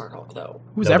calls him Smart Hulk, though.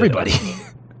 Who's No, they everybody?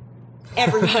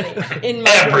 Everybody in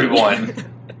my Everyone.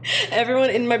 Everyone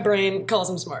in my brain calls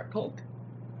him Smart Hulk.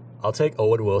 I'll take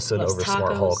Owen Wilson Loves over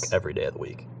Smart tacos. Hulk every day of the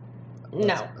week.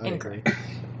 No, I incorrect. agree.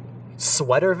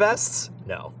 Sweater vests?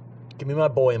 No. Give me my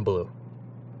boy in blue.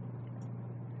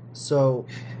 So,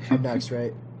 I'm next,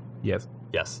 right? Yes.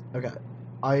 Yes. Okay.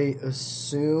 I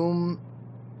assume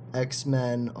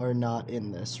X-Men are not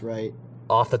in this, right?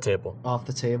 Off the table. Off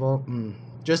the table?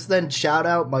 Just then, shout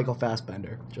out Michael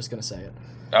Fassbender. Just gonna say it.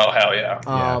 Oh, hell yeah.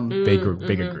 Big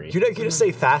agree. You just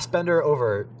say Fassbender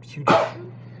over Hugh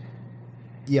Jackman?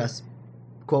 Yes.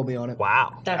 Quote me on it.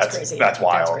 Wow. That's crazy. that's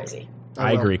wild. That's crazy.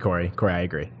 I will. agree, Corey. Corey, I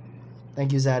agree.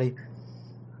 Thank you, Zaddy.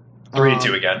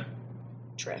 3-2 again.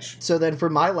 Trash. So then for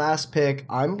my last pick,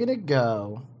 I'm going to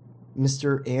go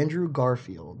Mr. Andrew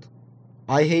Garfield.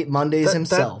 I Hate Mondays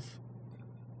himself.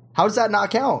 How does that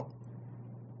not count?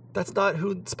 That's not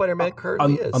who Spider-Man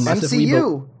currently is.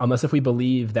 MCU. Unless if we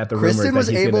believe that the rumor Kristen is that was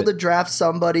he's able gonna, to draft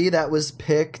somebody that was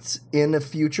picked in a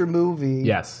future movie.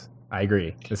 Yes, I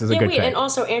agree. This is a good pick. And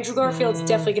also Andrew Garfield's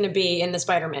definitely going to be in the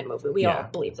Spider-Man movie. We all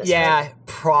believe this. Yeah, right?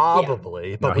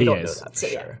 probably, but No, we he don't is. know that for So,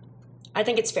 yeah. sure. I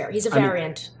think it's fair. He's a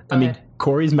variant. Go I mean, ahead.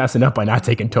 Corey's messing up by not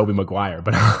taking Tobey Maguire,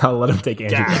 but I'll let him take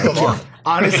Andrew. Yeah, Garfield. come on.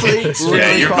 Honestly,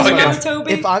 literally you're cross my fucking- mind.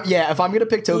 Toby? If I'm gonna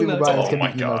pick Tobey Emo Maguire, it's Toby.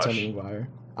 gonna be Oh my emo gosh. Tobey Maguire.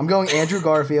 I'm going Andrew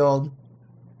Garfield,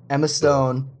 Emma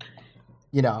Stone.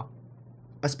 You know,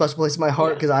 a special place in my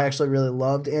heart because I actually really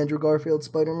loved Andrew Garfield's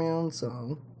Spider-Man.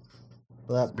 So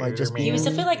that might just be. He was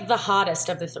definitely like the hottest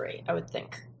of the three, I would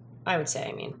think. I would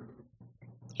say, he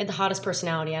had the hottest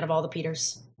personality out of all the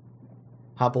Peters.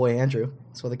 Hot Boy Andrew.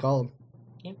 That's what they call him.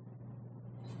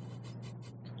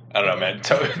 I don't know, man.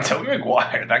 Tobey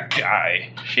Maguire, that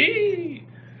guy.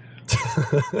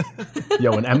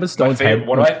 Yo, when Emma Stone's head,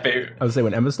 One of my favorite. I would say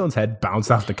when Emma Stone's head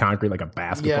bounced off the concrete like a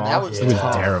basketball, that was it was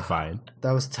tough. terrifying.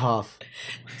 That was tough.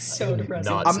 So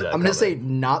depressing. Not- I'm see that gonna say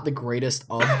coming. not the greatest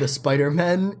of the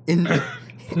Spider-Men in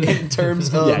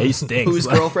terms of Yeah, he stinks. whose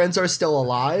girlfriends are still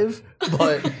alive,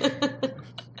 but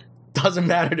doesn't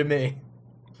matter to me.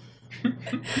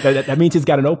 That means he's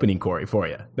got an opening, Corey, for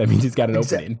you. That means he's got an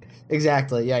opening.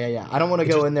 Exactly. Yeah. I don't want to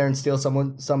go in there and steal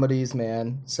somebody's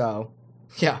man. So,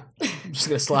 yeah, I'm just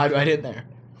gonna slide right in there.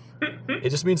 It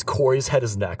just means Corey's head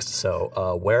is next.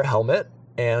 So wear a helmet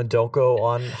and don't go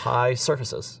on high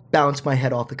surfaces. Bounce my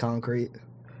head off the concrete.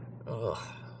 Ugh.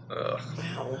 Ugh.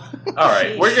 Wow. All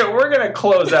right, we're gonna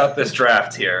close out this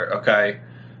draft here. Okay,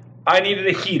 I needed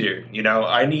a heater. You know,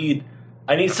 I need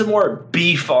some more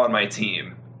beef on my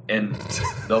team, and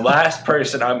the last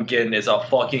person I'm getting is a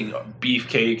fucking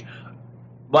beefcake.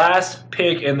 Last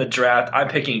pick in the draft, I'm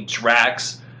picking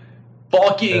Drax.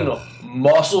 Fucking Ugh.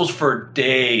 muscles for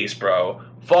days, bro.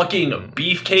 Fucking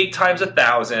beefcake times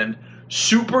 1,000.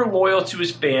 Super loyal to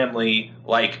his family.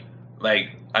 Like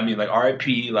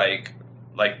RIP.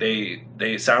 Like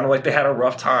they sounded like they had a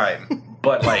rough time,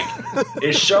 but like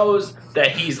it shows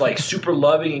that he's like super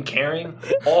loving and caring.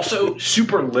 Also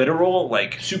super literal,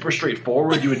 like super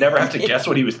straightforward. You would never have to guess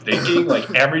what he was thinking.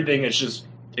 Like everything is just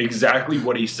exactly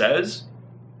what he says.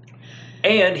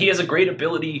 And he has a great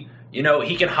ability. You know,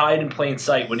 he can hide in plain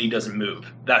sight when he doesn't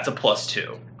move. That's a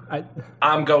 +2.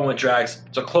 I'm going with Drax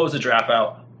to close the draft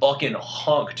out. Fucking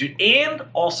hunk, dude. And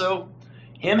also,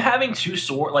 him having two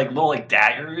little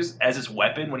daggers as his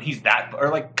weapon when he's that, or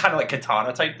like kind of like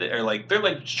katana type, or like they're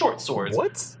like short swords.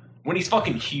 What? When he's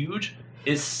fucking huge,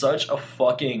 is such a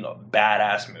fucking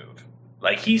badass move.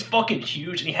 Like he's fucking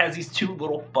huge and he has these two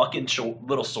little fucking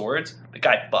little swords. The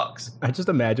guy fucks. I just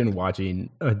imagine watching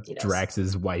He does.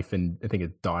 Drax's wife and I think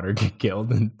his daughter get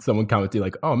killed, and someone commenting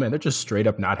like, "Oh man, they're just straight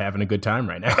up not having a good time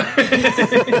right now."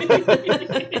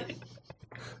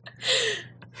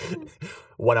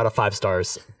 1 out of 5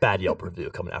 stars. Bad Yelp review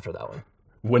coming after that one.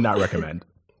 Would not recommend.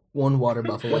 One water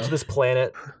buffalo. Went to this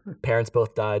planet. Parents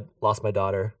both died. Lost my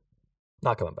daughter.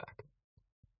 Not coming back.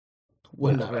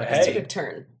 Would not recommend. That's a Hey. good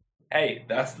turn. Hey,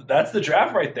 that's the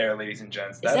draft right there, ladies and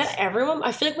gents. Is that everyone?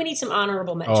 I feel like we need some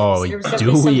honorable mentions. Oh, There was do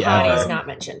definitely some we hotties ever? not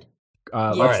mentioned.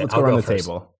 Let's Alright, go I'll around go the first.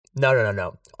 table.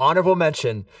 No. Honorable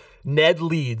mention. Ned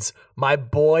Leeds, my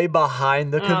boy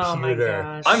behind the Oh my computer.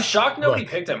 gosh. I'm shocked nobody Look.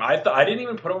 picked him. I didn't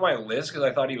even put him on my list because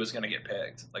I thought he was going to get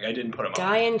picked. Like I didn't put him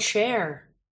Guy on. in chair.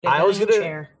 The I guy was in gonna-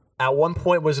 chair. At one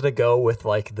point was gonna go with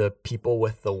like the people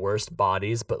with the worst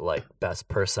bodies but like best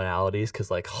personalities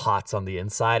because like hot's on the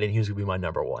inside, and he was gonna be my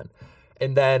number one.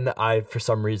 And then I for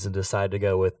some reason decided to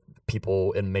go with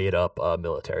people in made up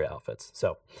military outfits.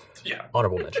 So Yeah.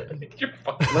 honorable mention. You're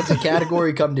fucking Let the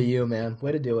category come to you, man.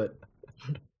 Way to do it.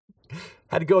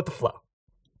 Had to go with the flow.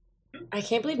 I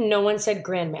can't believe no one said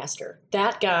Grandmaster.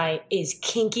 That guy is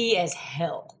kinky as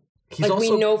hell. He's Like, we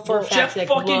know for a Jeff fact that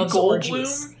fucking loves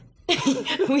orgies. Goldblum?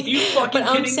 You fucking but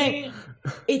I'm kidding saying,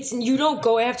 me? it's you don't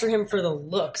go after him for the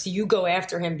looks. You go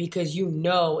after him because you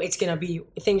know it's gonna be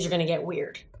things are gonna get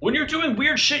weird. When you're doing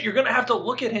weird shit, you're gonna have to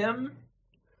look at him.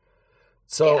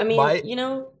 So I mean, my you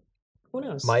know, who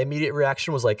knows? my immediate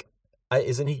reaction was like,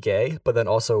 isn't he gay? But then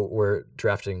also we're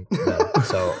drafting men.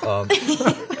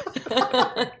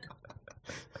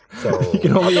 So You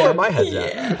can only I know where have- my head's Yeah.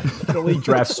 at. You can only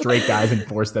draft straight guys and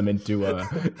force them into a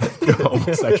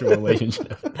homosexual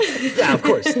relationship. Yeah, of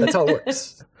course. That's how it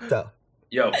works. So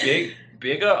Yo,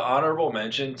 big honorable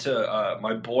mention to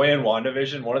my boy in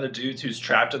WandaVision, one of the dudes who's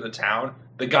trapped in the town,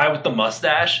 the guy with the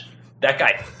mustache. That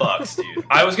guy fucks, dude.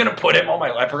 I was gonna put him on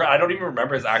my. I forgot. I don't even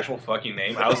remember his actual fucking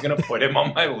name. I was gonna put him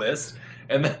on my list,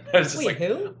 and then I was just Wait, like,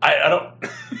 who? I don't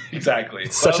exactly.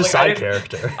 it's So I such a was like, I side didn't-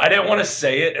 character. I didn't want to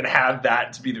say it and have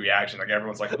that to be the reaction. Like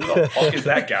everyone's like, "Who the fuck is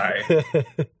that guy?"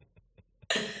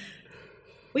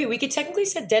 Wait, we could technically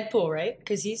say Deadpool, right?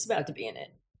 Because he's about to be in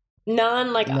it.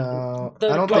 Non No,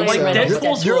 the I don't Ryan think so. Reynolds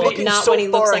Deadpool's Deadpool, You're looking not so when he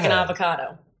looks far like an ahead.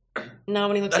 avocado. Not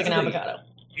when he looks That's like an the thing. avocado.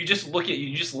 You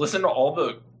just listen to all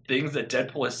the things that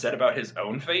Deadpool has said about his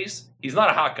own face. He's not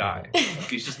a hot guy.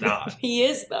 He's just not. He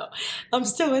is though. I'm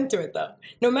still into it though.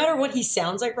 No matter what he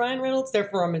sounds like Ryan Reynolds,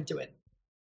 therefore I'm into it.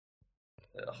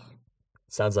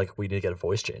 Sounds like we need to get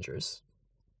voice changers.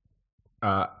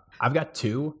 I've got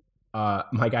two.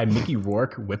 My guy Mickey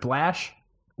Rourke, Whiplash,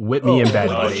 whip me in bed,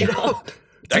 Oh, buddy. That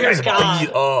That guy's guy's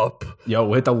beat up. Yo,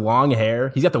 with the long hair,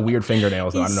 he's got the weird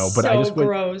fingernails. Though, I don't know, but I so just would,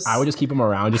 gross. I would just keep him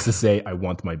around just to say I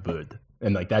want my bud,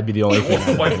 and like that'd be the only thing.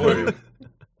 I My would do. bud.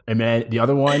 And then the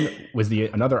other one was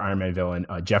another Iron Man villain,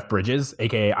 Jeff Bridges,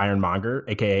 aka Ironmonger,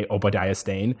 aka Obadiah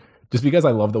Stane. Just because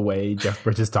I love the way Jeff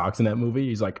Bridges talks in that movie.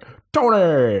 He's like,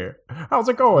 Tony, how's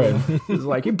it going? He's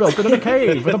like, he built it in a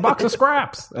cave with a box of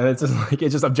scraps. And it's just like,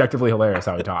 it's just objectively hilarious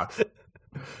how he talks.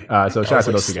 So shout out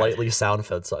to those two guys. Slightly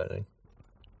sound-fed signing.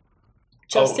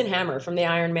 Justin Hammer from the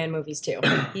Iron Man movies too.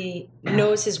 He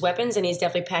knows his weapons and he's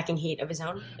definitely packing heat of his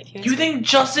own. If you You think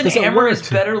Justin Hammer is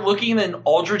better looking than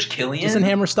Aldrich Killian? Justin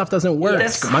Hammer stuff doesn't work.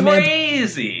 That's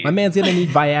crazy. My man's gonna need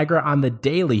Viagra on the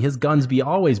daily. His guns be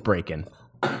always breaking.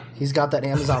 He's got that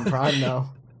Amazon Prime though.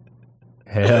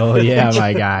 Hell yeah,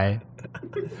 my guy.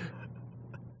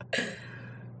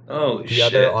 Oh, The shit.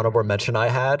 other honorable mention I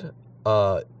had,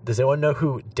 does anyone know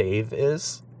who Dave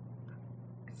is?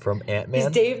 From Ant-Man? Is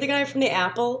Dave the guy from the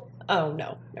Apple? Oh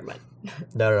no, never mind.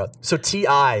 No. So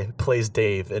T.I. plays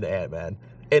Dave in Ant-Man.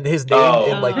 And his name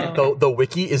in like the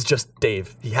wiki is just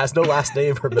Dave. He has no last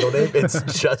name or middle name. It's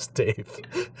just Dave.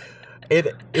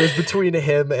 It was between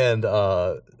him and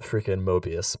freaking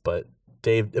Mobius, but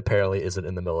Dave apparently isn't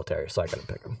in the military, so I couldn't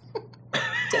pick him.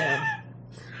 Damn.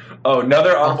 Oh,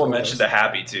 another honorable mention to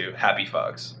Happy too. Happy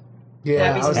Fugs.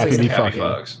 Yeah, I was Happy thinking be Happy fucking.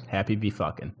 Fugs. Happy be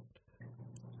fucking.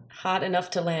 Hot enough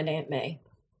to land Aunt May.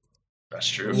 That's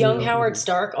true. Young Howard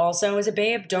Stark also is a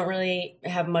babe. Don't really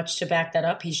have much to back that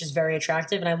up. He's just very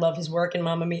attractive, and I love his work in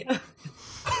Mamma Mia.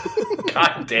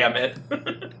 God damn it.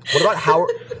 What about Howard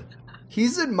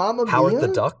He's in Mamma Mia. Howard the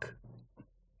Duck?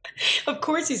 Of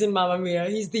course he's in Mamma Mia.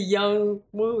 He's the young...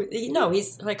 No,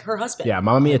 he's like her husband. Yeah,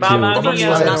 Mamma Mia 2. Mamma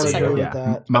Mia. I Not don't the second agree one. with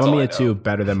Yeah, that. Mamma all I Mia know. 2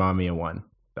 better than Mamma Mia 1,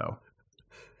 though.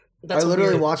 That's I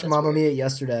literally weird. watched That's Mamma weird. Mia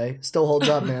yesterday. Still holds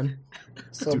up, man.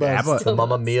 So Dude, best. ABBA- The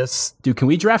Mamma Mia. Dude, can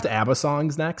we draft ABBA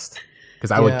songs next?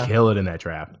 Because I Yeah. would kill it in that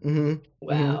draft. Mm-hmm.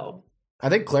 Wow. I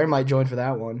think Claire might join for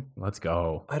that one. Let's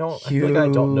go. I feel like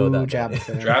I don't know that. Huge ABBA many.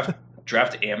 fan.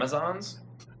 Draft Amazons?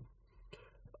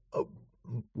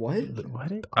 What?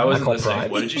 What? I wasn't call listening.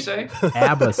 Prime. What did you say?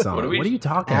 ABBA song. What What are are, we- you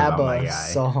talking about, my ABBA guy?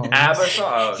 songs. ABBA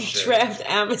song? Oh, shit. Draft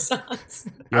Amazons.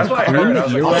 That's what I Clean heard. the I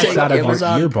was like, I'll earwax take out of your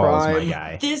Amazon earballs, my Prime.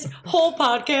 guy. This whole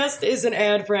podcast is an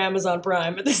ad for Amazon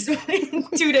Prime at this point.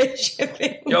 2-day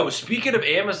shipping. Yo, speaking of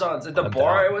Amazons, at the I'm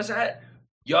bar down. I was at,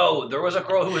 there was a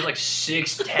girl who was like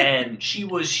 6'10". She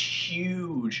was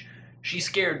huge. She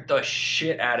scared the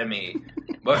shit out of me.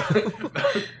 But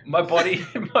my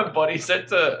buddy said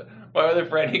to my other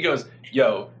friend, he goes,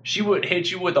 yo, she would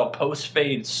hit you with a post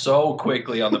fade so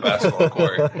quickly on the basketball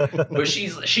court. But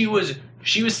she was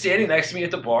standing next to me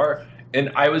at the bar,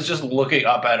 and I was just looking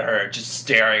up at her, just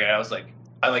staring, and I was like,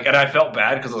 and I felt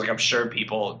bad because I was like, I'm sure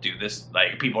people do this.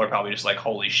 Like, people are probably just like,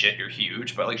 holy shit, you're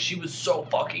huge. But like, she was so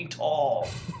fucking tall.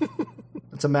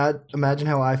 Let's imagine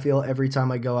how I feel every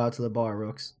time I go out to the bar,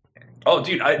 Rooks. Oh,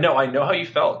 dude, I know how you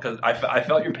felt because I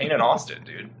felt your pain in Austin,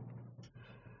 dude.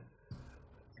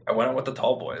 I went out with the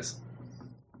tall boys.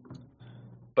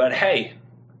 But hey,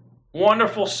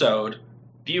 wonderful sode.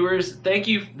 Viewers, thank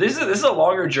you. This is a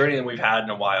longer journey than we've had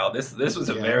in a while. This was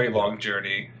a very long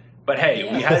journey. But hey,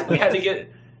 Yeah. we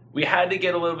had to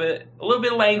get a little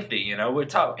bit lengthy, you know. We're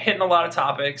hitting a lot of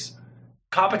topics.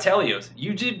 Capitelios,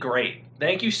 you did great.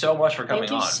 Thank you so much for coming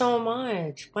Thank you on. so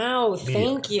much. Wow,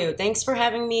 thank you. Thanks for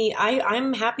having me.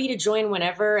 I'm happy to join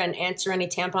whenever and answer any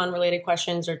tampon-related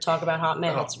questions or talk about hot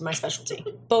men. Oh. It's my specialty.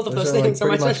 Both of those like, things are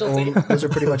my pretty much specialty. those are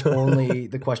pretty much only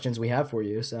the questions we have for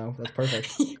you, so that's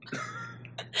perfect.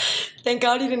 Thank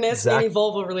God you didn't ask me any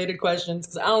vulva-related questions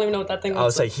because I don't even know what that thing I would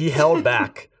looks say like. he held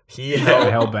back. He Hell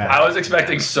held back. I was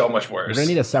expecting so much We're worse. gonna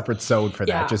need a separate sode for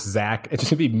that. Yeah. Just Zach. It's just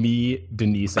gonna be me,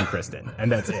 Denise, and Kristen, and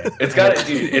that's it. It's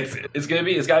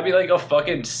gotta be like a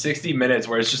fucking 60 minutes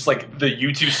where it's just like the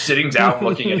you two sitting down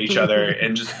looking at each other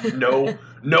and just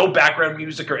no background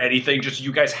music or anything, just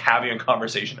you guys having a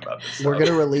conversation about this. We're stuff.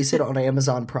 gonna release it on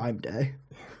Amazon Prime Day.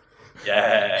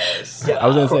 Yes. Yeah, I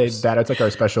was gonna of say course. that it's like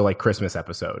our special like Christmas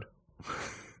episode.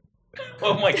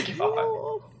 Oh my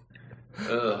god.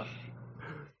 Ugh.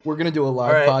 We're gonna do a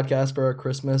live All right. podcast for our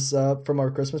Christmas from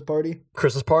our Christmas party.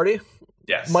 Christmas party.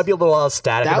 Yes. Might be a little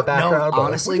static in the background. but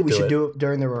honestly, we should it. do it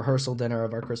during the rehearsal dinner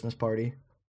of our Christmas party.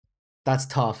 That's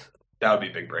tough. That would be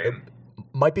big brain.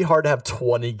 Might be hard to have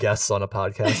 20 guests on a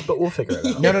podcast, but we'll figure it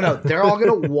out. No. They're all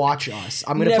gonna watch us.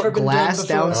 I'm gonna Never put been done glass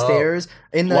before. downstairs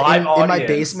in Live my audience.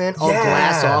 basement. I'll Yeah.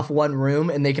 glass off one room,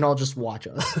 and they can all just watch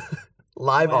us.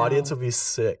 Live Wow. audience would be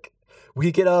sick. We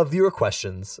could get viewer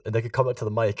questions, and they could come up to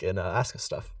the mic and ask us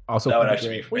stuff. Also, That would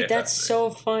actually be Wait, that's fantastic. so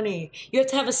funny. You have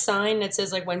to have a sign that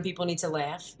says like when people need to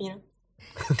laugh, you know,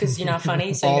 because you're not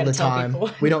funny, so you all gotta the tell time. people.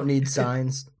 We don't need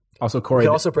signs. also We Corey.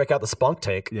 could also break out the spunk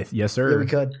tank. Yes, Yeah, sir. we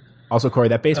could. Also, Corey,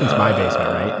 that basement's my basement,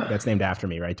 right? That's named after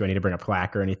me, right? Do I need to bring a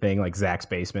plaque or anything like Zach's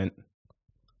basement?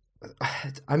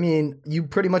 I mean, you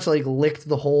pretty much like licked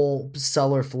the whole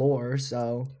cellar floor,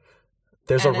 so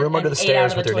There's a And room an under the 8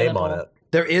 stairs out of with the your name toilet on bowl. it.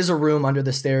 There is a room under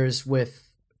the stairs with.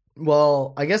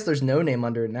 Well, I guess there's no name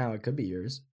under it now. It could be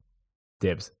yours.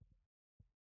 Dibs.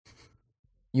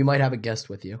 You might have a guest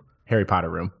with you. Harry Potter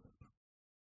room.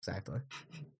 Exactly.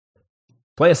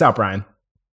 Play us out, Brian.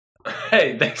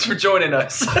 Hey, thanks for joining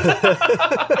us.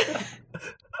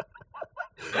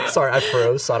 Sorry, I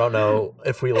froze, so I don't know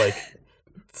if we like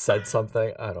said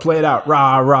something. I don't Play it out.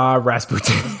 Rah, rah,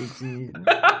 Rasputin.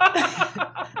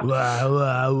 Rah,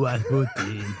 rah,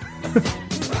 Rasputin.